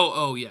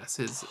 Oh yes,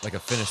 his Like a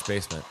finished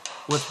basement.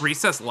 with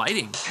recessed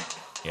lighting.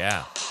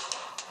 Yeah.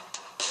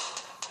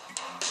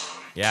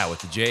 Yeah, with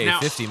the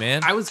JA50,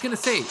 man. I was gonna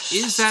say,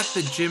 is that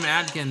the Jim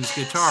Adkins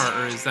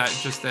guitar, or is that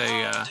just a?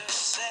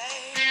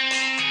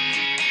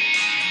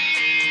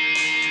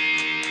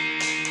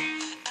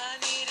 I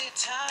needed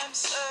time,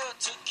 so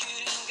took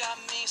it and got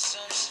me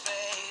some space.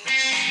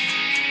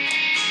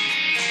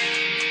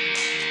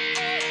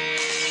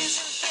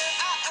 Isn't there,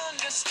 I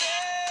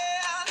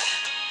understand.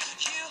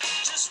 You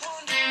just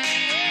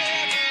wondering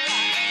wherever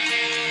I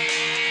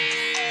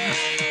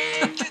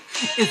am.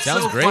 It's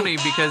Sounds so great. funny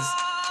because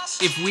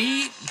if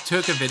we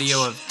took a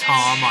video of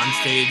Tom on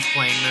stage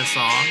playing this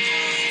song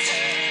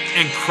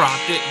and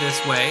cropped it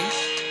this way,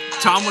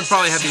 Tom would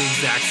probably have the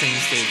exact same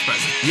stage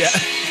presence. Yeah.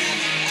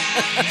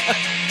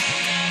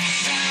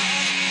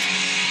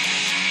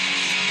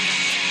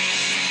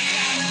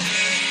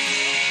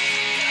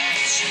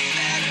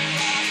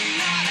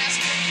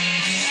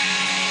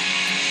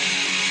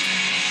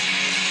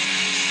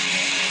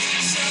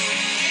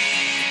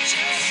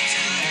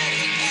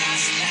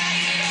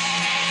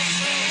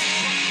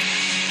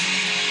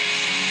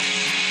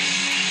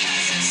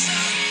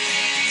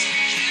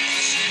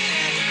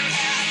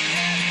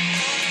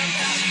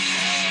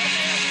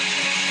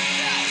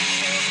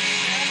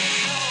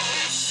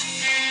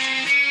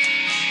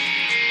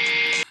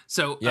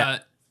 So, Yeah.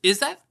 is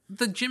that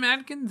the Jim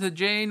Adkins, the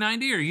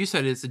JA90, or you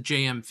said it's a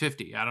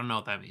JM50? I don't know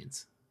what that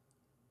means.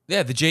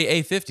 Yeah, the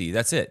JA50.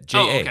 That's it. JA.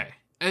 Oh,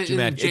 okay. Jim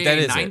Ad- JA90? that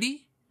is it.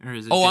 Or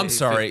is it Oh, I'm JA50?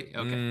 sorry.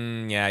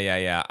 Okay.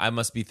 Yeah. I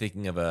must be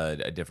thinking of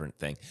a different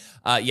thing.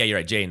 Yeah, you're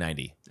right.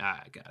 JA90.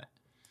 I got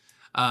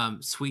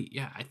it. Sweet.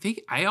 Yeah, I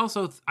think I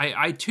also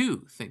I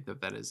too think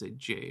that is a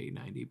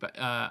JA90, but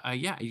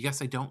yeah, I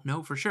guess I don't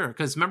know for sure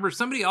because remember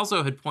somebody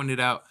also had pointed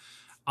out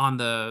on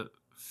the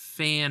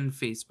fan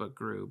Facebook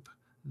group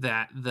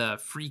that the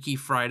Freaky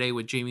Friday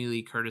with Jamie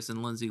Lee Curtis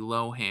and Lindsay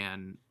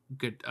Lohan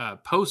good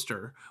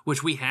poster,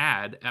 which we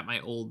had at my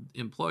old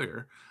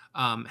employer,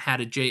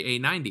 had a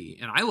JA90,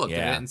 and I looked at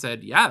Yeah. it and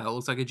said, yeah, that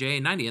looks like a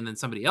JA90, and then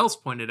somebody else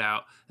pointed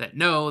out that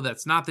no,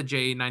 that's not the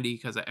JA90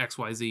 because of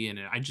XYZ, and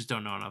I just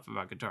don't know enough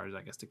about guitars,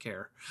 I guess, to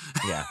care.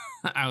 Yeah.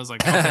 I was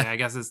like, okay, I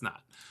guess it's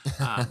not.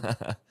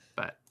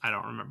 But I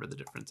don't remember the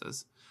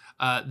differences.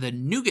 The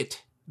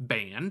Nougat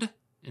Band,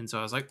 and so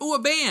I was like, oh, a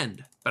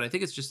band, but I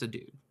think it's just a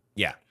dude.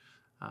 Yeah.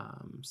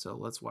 So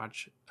let's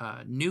watch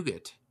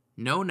Nougat,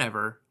 No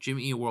Never, Jim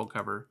E. World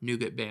Cover,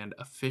 Nougat Band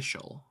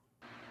Official.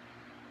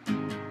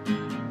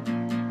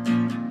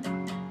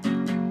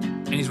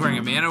 And he's wearing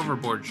a Man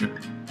Overboard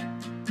shirt.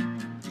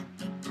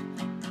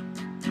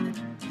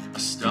 I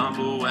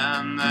stumble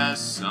when there's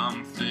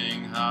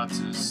something hard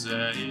to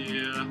say.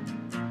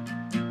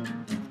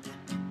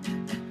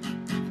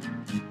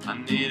 I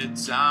needed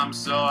time,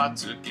 so I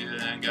took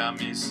it and got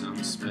me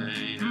some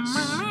space.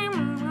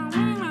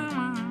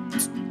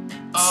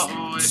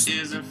 Oh, it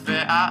isn't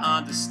fair, I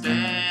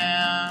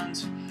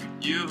understand.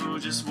 You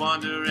just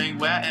wondering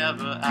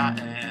wherever I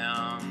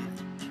am.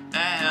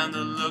 And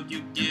the look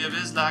you give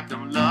is like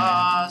I'm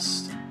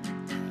lost.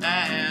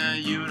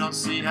 And you don't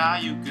see how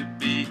you could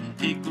be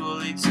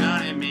equally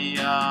turning me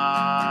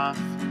off.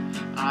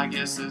 I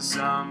guess there's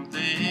some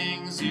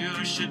things you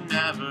should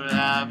never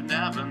have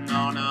never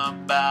known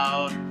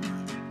about.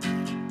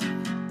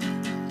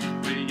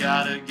 We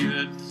got a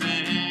good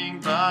thing,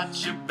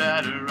 but you're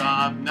better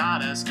off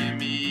not asking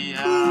me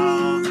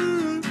how.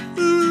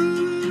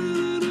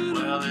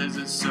 Well, is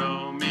it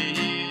so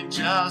mean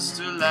just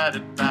to let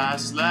it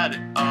pass, let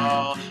it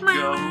all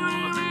go?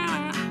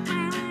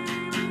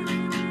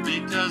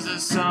 Because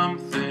there's some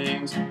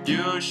things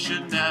you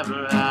should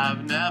never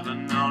have never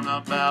known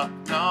about.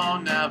 No,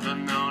 never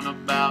known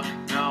about.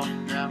 No,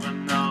 never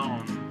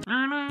known.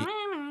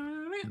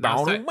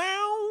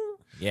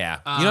 Yeah.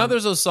 You know,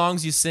 there's those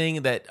songs you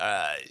sing that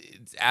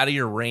it's out of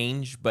your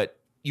range, but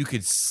you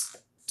could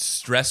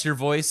stress your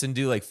voice and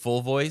do like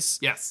full voice.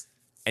 Yes.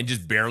 And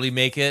just barely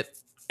make it.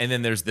 And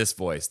then there's this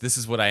voice. This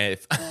is what I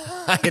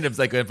end up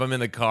like if I'm in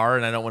the car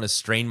and I don't want to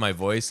strain my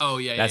voice. Oh,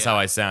 yeah. That's how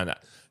I sound.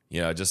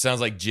 You know, it just sounds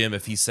like Jim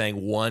if he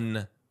sang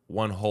one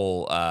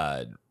whole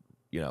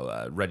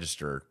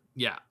register.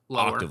 Yeah.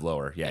 Lower. Octave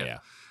lower. Yeah.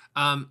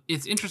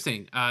 It's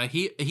interesting.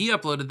 He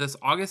uploaded this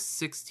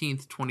August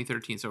 16th,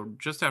 2013, so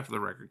just after the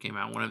record came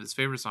out, one of his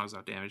favorite songs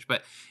off Damage.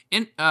 But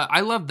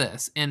I love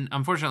this, and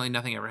unfortunately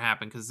nothing ever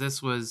happened because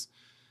this was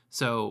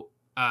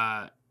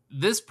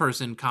this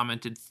person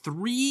commented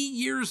 3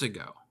 years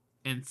ago,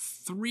 and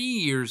 3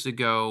 years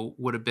ago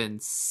would have been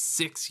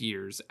 6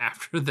 years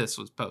after this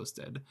was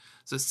posted.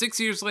 So 6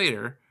 years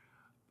later,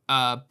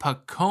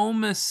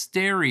 Pacoma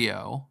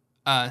Stereo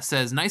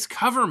says, nice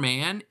cover,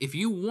 man. If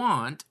you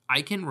want,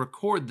 I can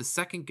record the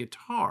second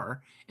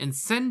guitar and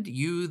send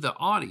you the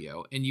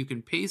audio, and you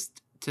can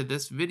paste to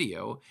this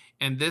video,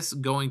 and this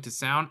going to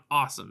sound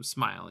awesome,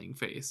 smiling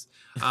face.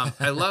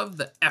 I love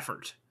the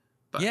effort,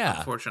 but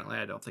unfortunately,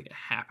 I don't think it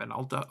happened.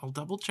 I'll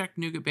double check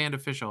Nougat Band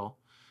official,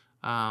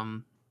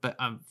 but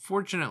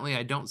unfortunately,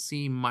 I don't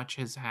see much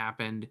has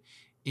happened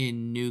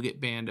in Nougat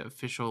Band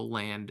official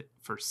land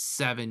for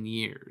 7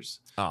 years.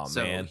 Oh,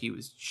 so man. He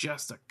was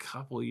just a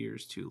couple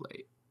years too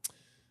late.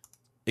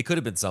 It could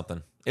have been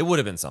something. It would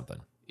have been something.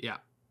 Yeah.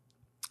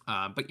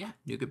 But yeah,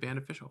 Nougat Band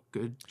official.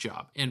 Good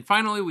job. And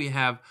finally, we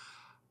have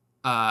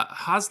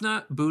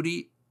Hasna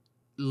Booty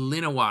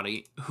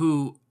Linawati,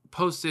 who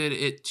posted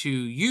it to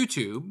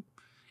YouTube,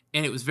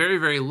 and it was very,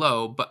 very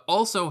low, but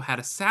also had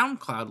a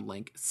SoundCloud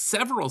link,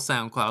 several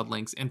SoundCloud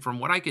links, and from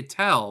what I could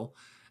tell,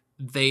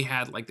 they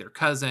had like their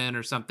cousin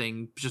or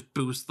something just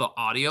boost the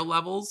audio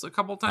levels a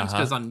couple times,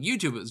 because on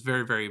YouTube it was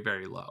very, very,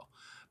 very low.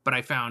 But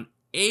I found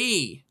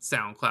a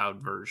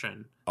SoundCloud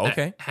version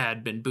that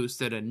had been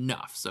boosted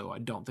enough, so I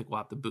don't think we'll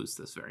have to boost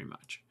this very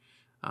much.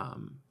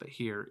 But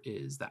here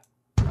is that.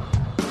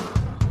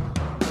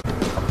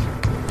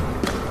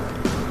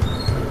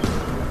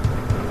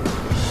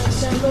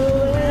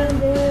 When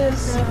there's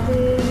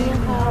something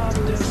hard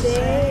to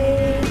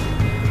say,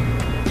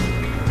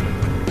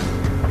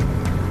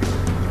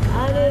 I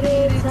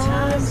need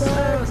time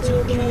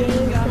to get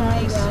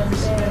inside your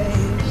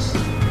space.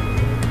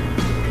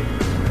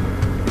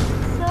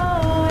 So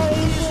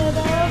you should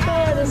have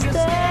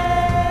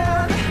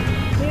understand.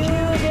 You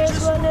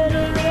just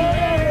wondering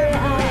where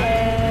I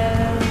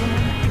am,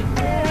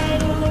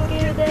 and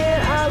looking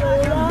there I'm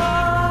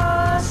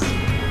lost.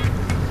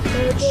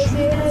 But just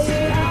here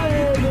you are.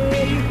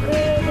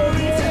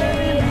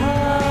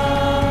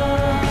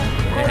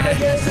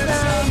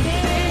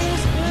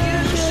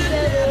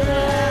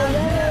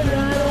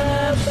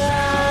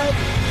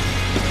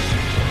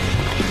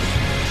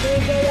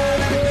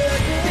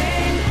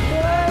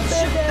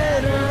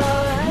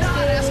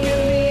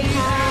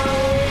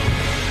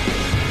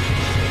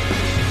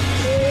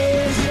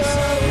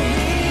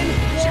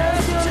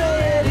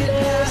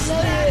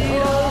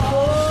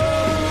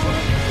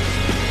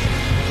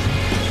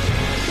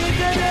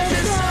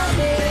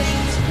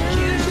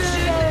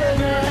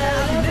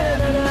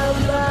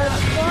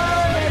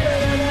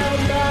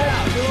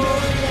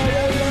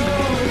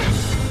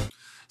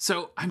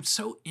 So I'm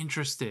so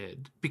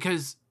interested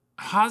because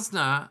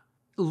Hasna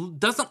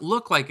doesn't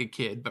look like a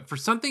kid, but for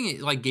something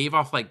it like gave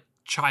off like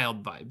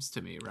child vibes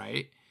to me,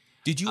 right?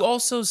 Did you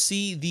also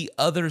see the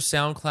other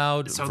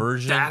SoundCloud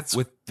version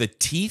with the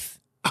teeth?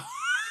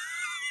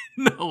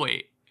 No,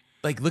 wait.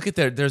 Like, look at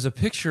there's a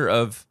picture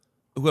of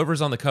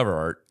whoever's on the cover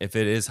art, if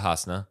it is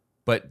Hasna,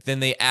 but then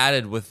they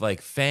added with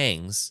like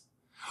fangs.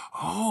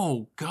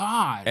 Oh,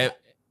 God.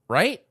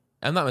 Right?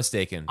 I'm not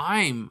mistaken.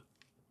 I'm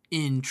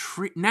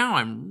intrigued. Now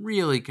I'm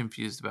really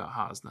confused about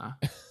Hasna.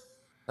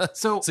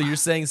 So you're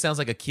saying it sounds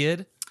like a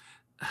kid?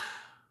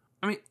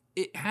 I mean,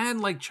 it had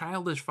like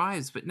childish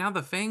vibes, but now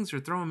the fangs are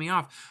throwing me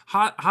off.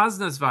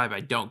 Hasna's vibe I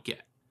don't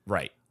get.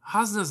 Right.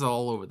 Hasna's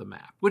all over the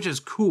map, which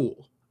is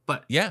cool.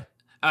 But yeah,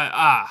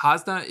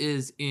 Hasna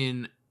is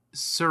in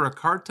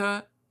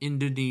Surakarta,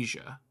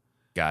 Indonesia.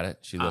 Got it.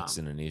 She looks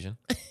Indonesian.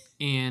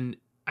 And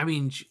I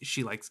mean,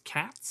 she likes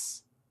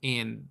cats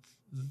and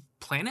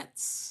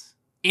planets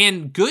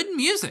and good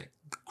music.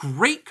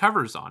 Great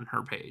covers on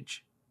her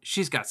page.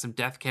 She's got some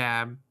Death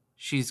Cab.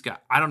 She's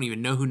got, I don't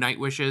even know who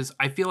Nightwish is.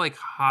 I feel like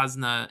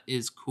Hasna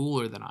is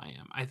cooler than I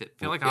am. I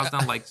feel like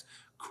Hasna likes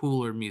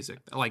cooler music.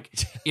 Like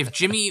if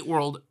Jimmy Eat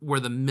World were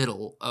the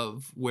middle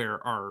of where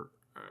our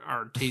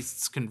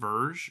tastes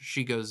converge,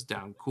 she goes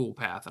down cool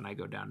path and I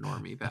go down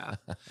normie path.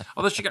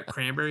 Although she got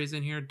Cranberries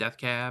in here, Death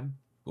Cab.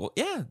 Well,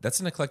 yeah, that's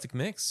an eclectic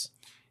mix.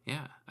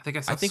 Yeah,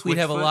 I think we'd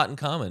have a lot in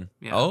common.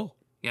 Yeah. Oh,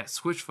 yeah,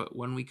 Switchfoot,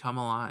 When We Come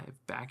Alive,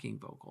 backing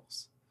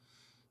vocals.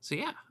 So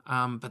yeah,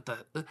 but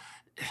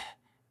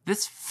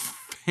this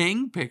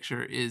Fang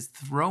picture is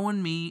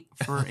throwing me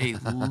for a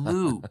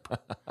loop.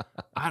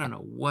 I don't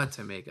know what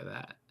to make of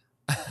that.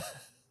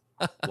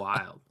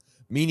 Wild.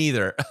 Me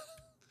neither.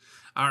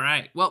 All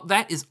right. Well,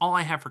 that is all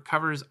I have for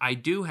covers. I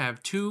do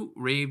have 2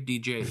 rave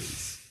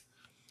DJs.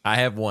 I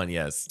have one,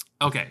 yes.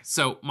 Okay,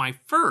 so my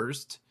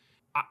first,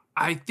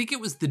 I think it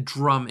was the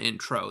drum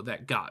intro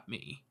that got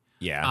me.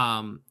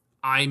 Yeah.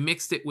 I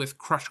mixed it with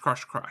Crush,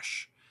 Crush,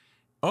 Crush.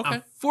 Okay.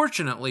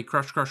 Unfortunately,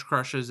 Crush, Crush,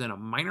 Crush is in a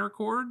minor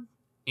chord,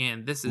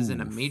 and this is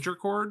in a major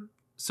chord.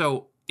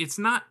 So it's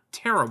not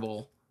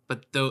terrible,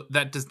 but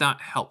that does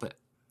not help it.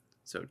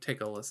 So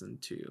take a listen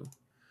to,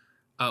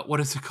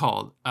 what is it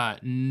called?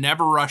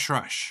 Never Rush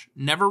Rush.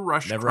 Never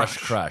Rush Never Crush.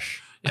 Rush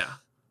Crush. Yeah.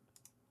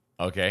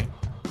 Okay.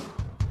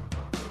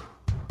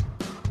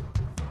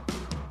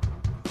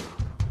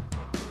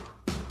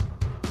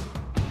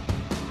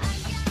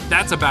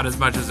 That's about as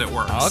much as it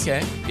works.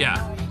 Okay.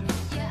 Yeah.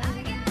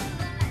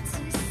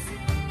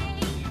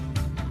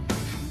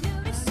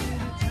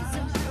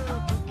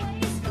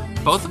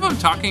 Both of them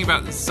talking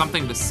about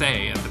something to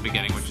say at the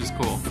beginning, which is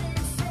cool.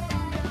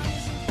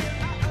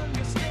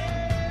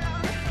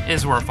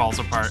 Is where it falls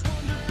apart.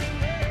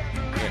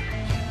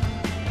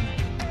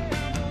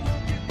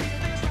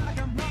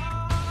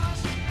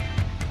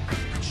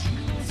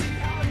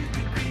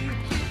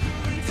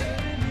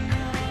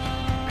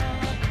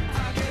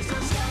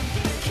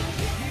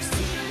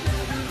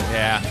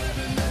 Yeah.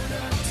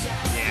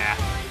 Yeah.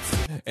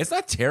 It's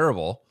not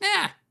terrible.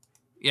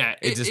 Yeah.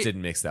 It just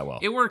didn't mix that well.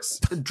 It works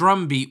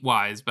drum beat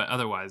wise, but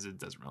otherwise it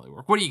doesn't really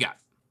work. What do you got?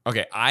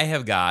 Okay, I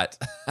have got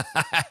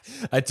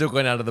I took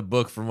one out of the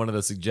book from one of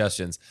the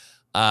suggestions.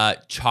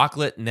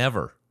 Chocolate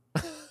Never.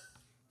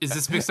 Is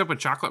this mixed up with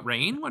Chocolate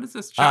Rain? What is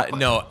this? Chocolate?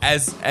 No,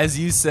 as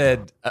you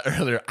said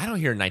earlier, I don't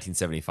hear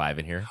 1975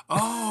 in here.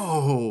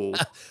 Oh.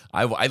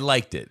 I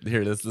liked it.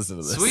 Here, let's listen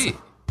to this. Sweet.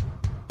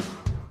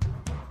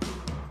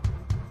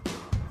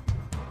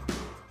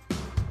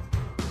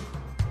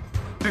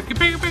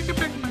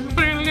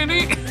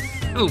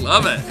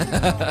 Love it.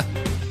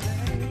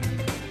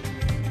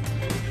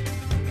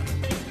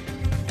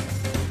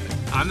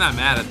 I'm not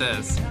mad at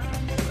this.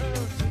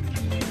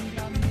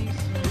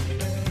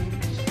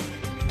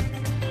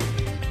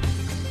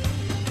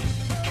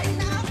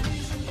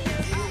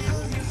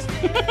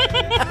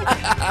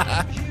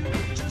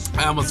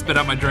 I almost spit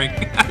out my drink.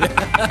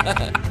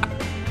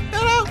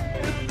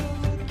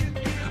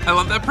 I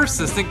love that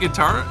persistent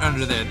guitar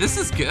under there. This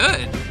is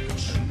good.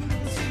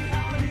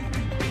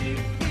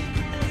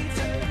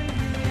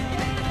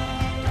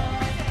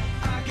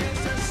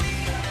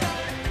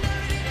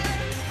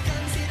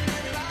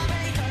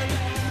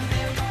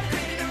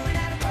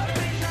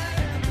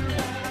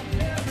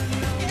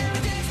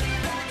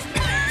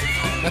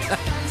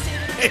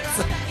 It's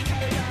a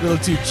little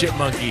too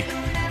chipmunky.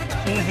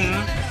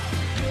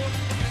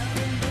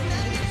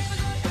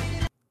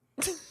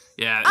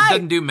 Yeah, it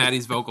doesn't do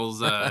Maddie's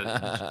vocals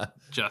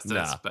justice,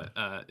 No. but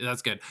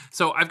that's good.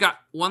 So I've got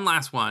one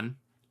last one,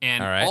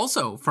 and All right.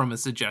 also from a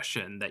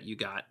suggestion that you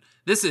got.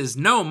 This is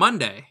No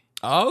Monday,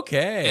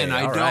 Okay. and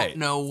I all don't right.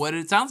 know what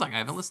it sounds like. I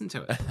haven't listened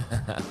to it.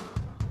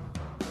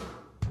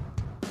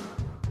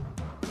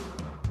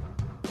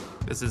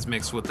 This is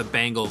mixed with the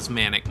Bangles'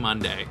 Manic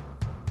Monday.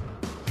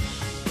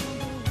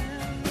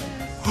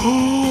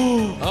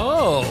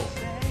 Oh.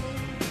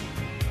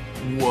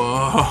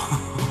 Whoa.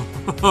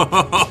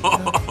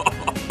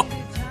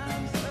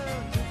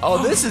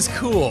 Oh, this is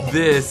cool.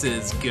 This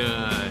is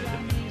good.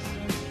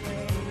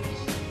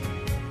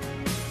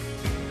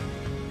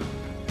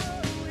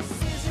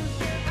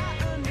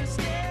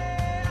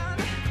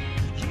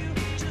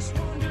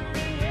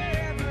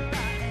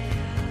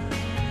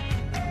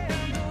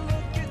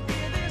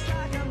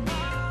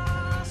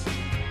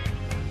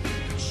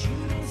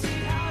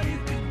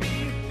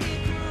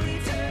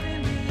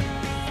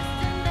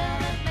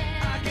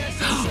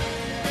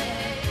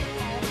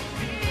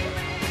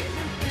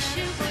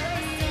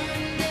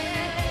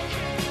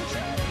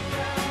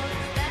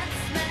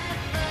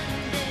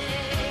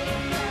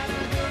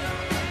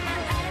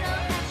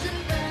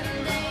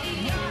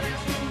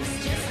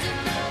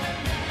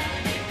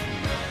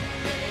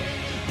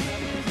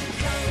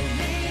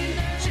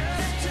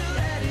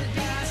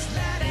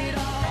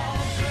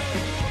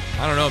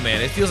 I don't know,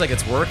 man. It feels like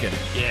it's working.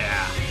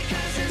 Yeah.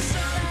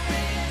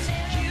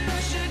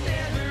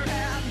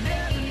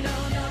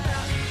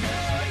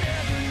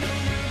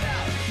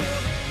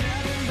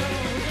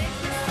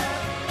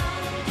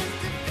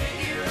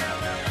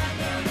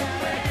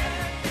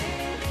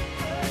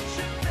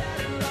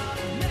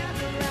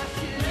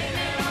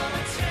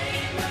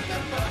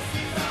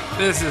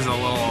 This is a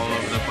little all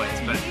over the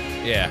place, but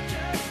Yeah.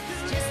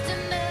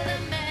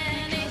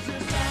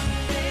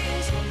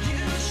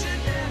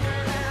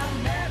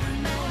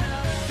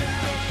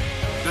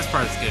 this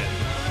part is good.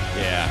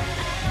 Yeah.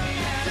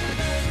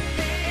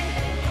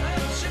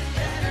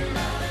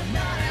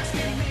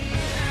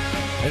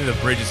 I think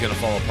the bridge is going to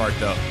fall apart,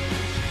 though.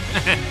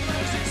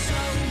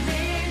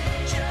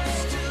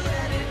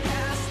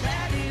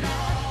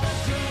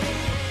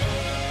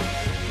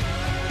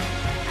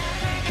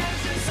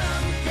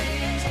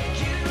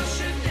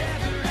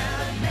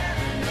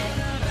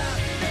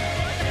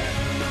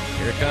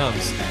 Here it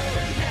comes.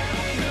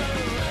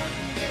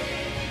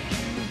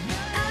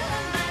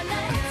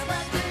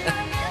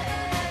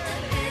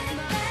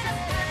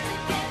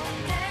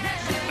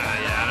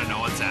 Yeah, I don't know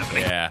what's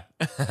happening.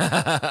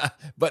 Yeah.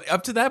 But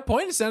up to that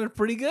point, it sounded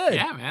pretty good.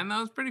 Yeah, man, that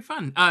was pretty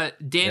fun.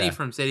 Danny Yeah.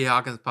 from Sadie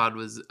Hawkins Pod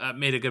was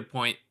made a good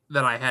point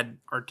that I had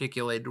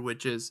articulated,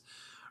 which is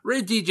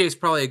Rave DJ is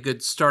probably a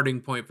good starting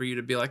point for you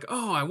to be like,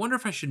 oh, I wonder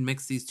if I should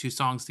mix these two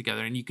songs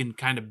together, and you can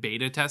kind of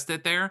beta test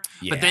it there.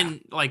 Yeah. But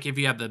then, like, if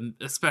you have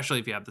especially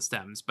if you have the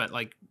stems, but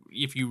like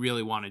if you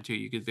really wanted to,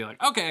 you could be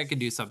like, okay, I could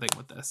do something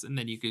with this, and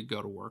then you could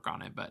go to work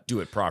on it. But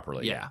Do it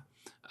properly. yeah.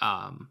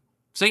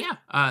 So yeah,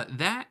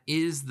 that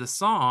is the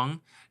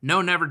song.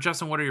 No Never.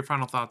 Justin, what are your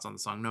final thoughts on the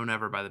song No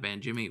Never by the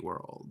band Jimmy Eat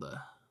World?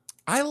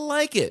 I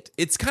like it.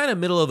 It's kind of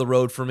middle of the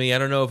road for me. I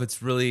don't know if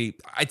it's really...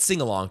 I'd sing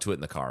along to it in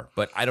the car,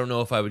 but I don't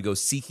know if I would go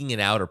seeking it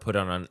out or put it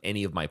on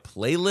any of my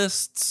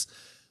playlists.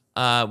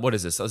 What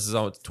is this? This is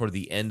all toward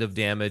the end of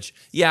Damage.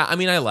 Yeah, I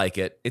mean, I like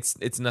it.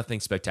 It's nothing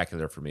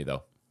spectacular for me,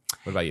 though.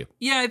 What about you?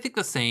 Yeah, I think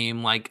the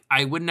same. Like,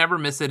 I would never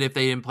miss it if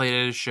they didn't play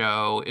it at a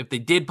show. If they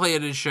did play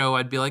it at a show,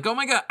 I'd be like, oh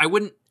my God, I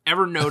wouldn't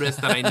ever notice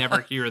that I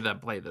never hear them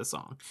play this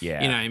song.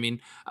 Yeah. You know what I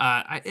mean?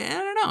 I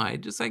don't know.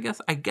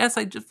 I guess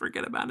I just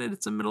forget about it.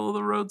 It's a middle of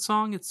the road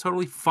song. It's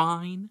totally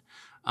fine.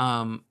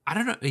 I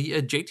don't know.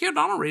 JT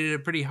O'Donnell rated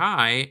it pretty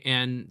high,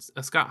 and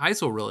Scott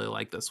Heisel really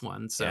liked this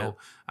one. So Yeah.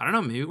 I don't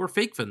know. Maybe we're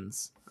fake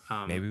fans.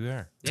 Maybe we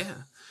are.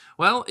 Yeah.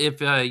 Well,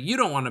 if you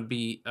don't want to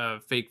be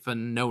a fake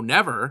fan, no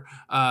never,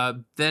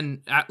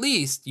 then at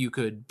least you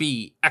could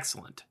be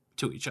excellent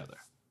to each other.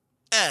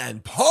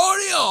 And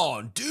party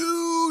on,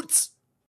 dudes!